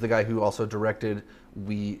 So. He's the guy who also directed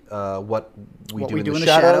What We Do in the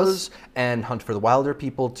Shadows and Hunt for the Wilder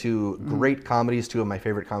People, two great comedies, two of my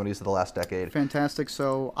favorite comedies of the last decade. Fantastic.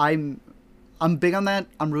 So I'm big on that.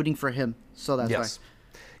 I'm rooting for him. So that's why.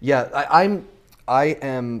 Yeah, I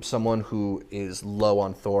am someone who is low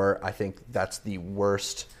on Thor. I think that's the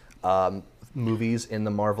worst movies in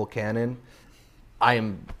the Marvel canon. I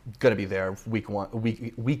am gonna be there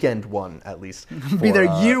weekend one at least. Be there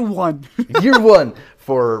year one. Year one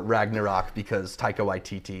for Ragnarok because Taika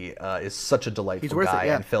Waititi is such a delightful guy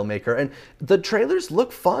and filmmaker, and the trailers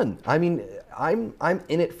look fun. I mean, I'm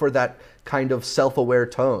in it for that kind of self-aware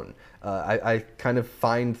tone. I kind of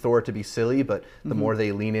find Thor to be silly, but the more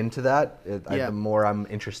they lean into that, the more I'm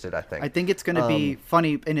interested, I think. I think it's going to be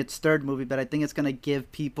funny in its third movie, but I think it's going to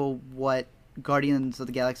give people what Guardians of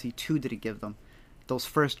the Galaxy 2 didn't give them. Those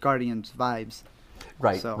first Guardians vibes.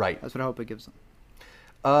 Right, so right. That's what I hope it gives them.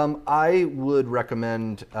 I would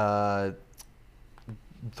recommend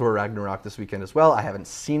Thor Ragnarok this weekend as well. I haven't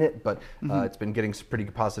seen it, but it's been getting some pretty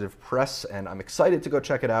positive press, and I'm excited to go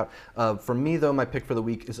check it out. For me, though, my pick for the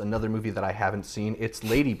week is another movie that I haven't seen. It's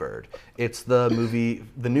Lady Bird. It's the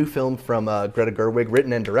new film from Greta Gerwig,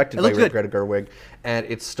 written and directed by Greta Gerwig, and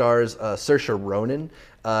it stars Saoirse Ronan.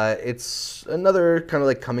 It's another kind of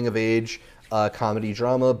like coming-of-age comedy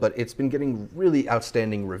drama, but it's been getting really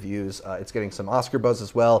outstanding reviews. It's getting some Oscar buzz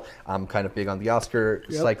as well. I'm kind of big on the Oscar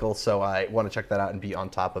cycle, so I want to check that out and be on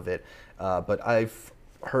top of it. But I've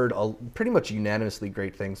heard pretty much unanimously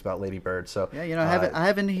great things about Lady Bird. So yeah, you know, I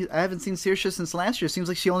haven't seen Saoirse since last year. Seems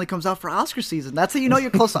like she only comes out for Oscar season. That's how you know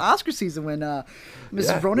you're close to Oscar season, when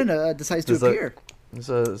Mrs. Ronan decides to appear. There's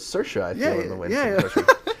a Saoirse, I feel, in the wind. Yeah.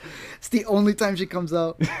 It's the only time she comes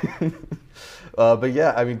out. But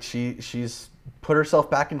yeah, I mean, she's put herself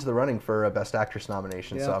back into the running for a Best Actress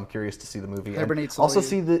nomination, so I'm curious to see the movie. And also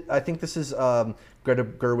I think this is Greta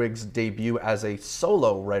Gerwig's debut as a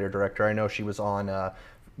solo writer-director. I know she was on,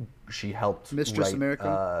 she helped Mistress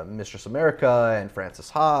write Mistress America and Frances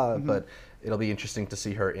Ha, but it'll be interesting to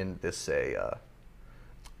see her in this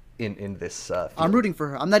in this field. I'm rooting for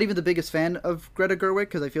her. I'm not even the biggest fan of Greta Gerwig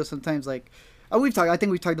because I feel sometimes like, I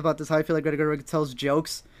think we've talked about this, how I feel like Greta Gerwig tells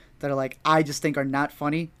jokes that are like, I just think are not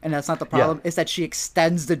funny, and that's not the problem. It's that she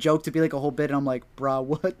extends the joke to be like a whole bit, and I'm like, brah,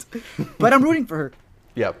 what? But I'm rooting for her.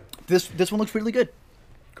 Yeah. This one looks really good.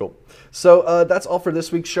 Cool. So that's all for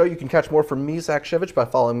this week's show. You can catch more from me, Zach Shevich, by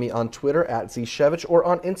following me on Twitter @ZShevich or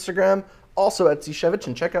on Instagram, also @ZShevich,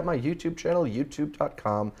 and check out my YouTube channel,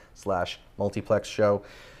 youtube.com/multiplexshow.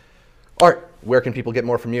 Art, where can people get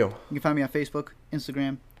more from you? You can find me on Facebook,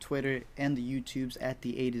 Instagram, Twitter, and the YouTubes at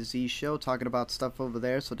the A to Z Show, talking about stuff over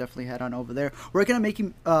there, so definitely head on over there. We're going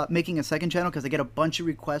to making a second channel because I get a bunch of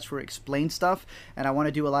requests for explain stuff, and I want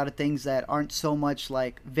to do a lot of things that aren't so much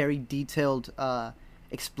like very detailed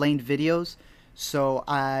explained videos, so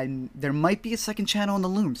there might be a second channel in the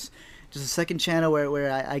looms. Just a second channel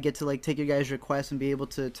where I get to like take your guys' requests and be able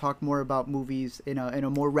to talk more about movies in a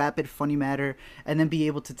more rapid, funny manner, and then be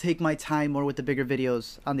able to take my time more with the bigger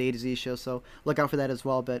videos on the A to Z Show. So look out for that as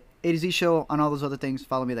well. But A to Z Show on all those other things,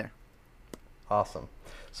 follow me there. Awesome.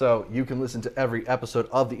 So you can listen to every episode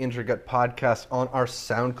of the Intercut Podcast on our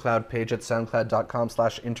SoundCloud page at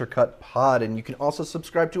soundcloud.com/intercutpod. And you can also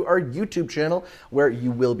subscribe to our YouTube channel, where you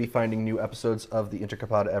will be finding new episodes of the Intercut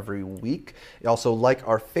Pod every week. You also like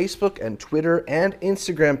our Facebook and Twitter and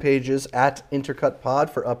Instagram pages at Intercut Pod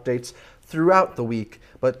for updates throughout the week.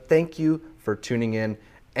 But thank you for tuning in.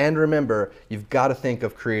 And remember, you've got to think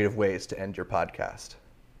of creative ways to end your podcast.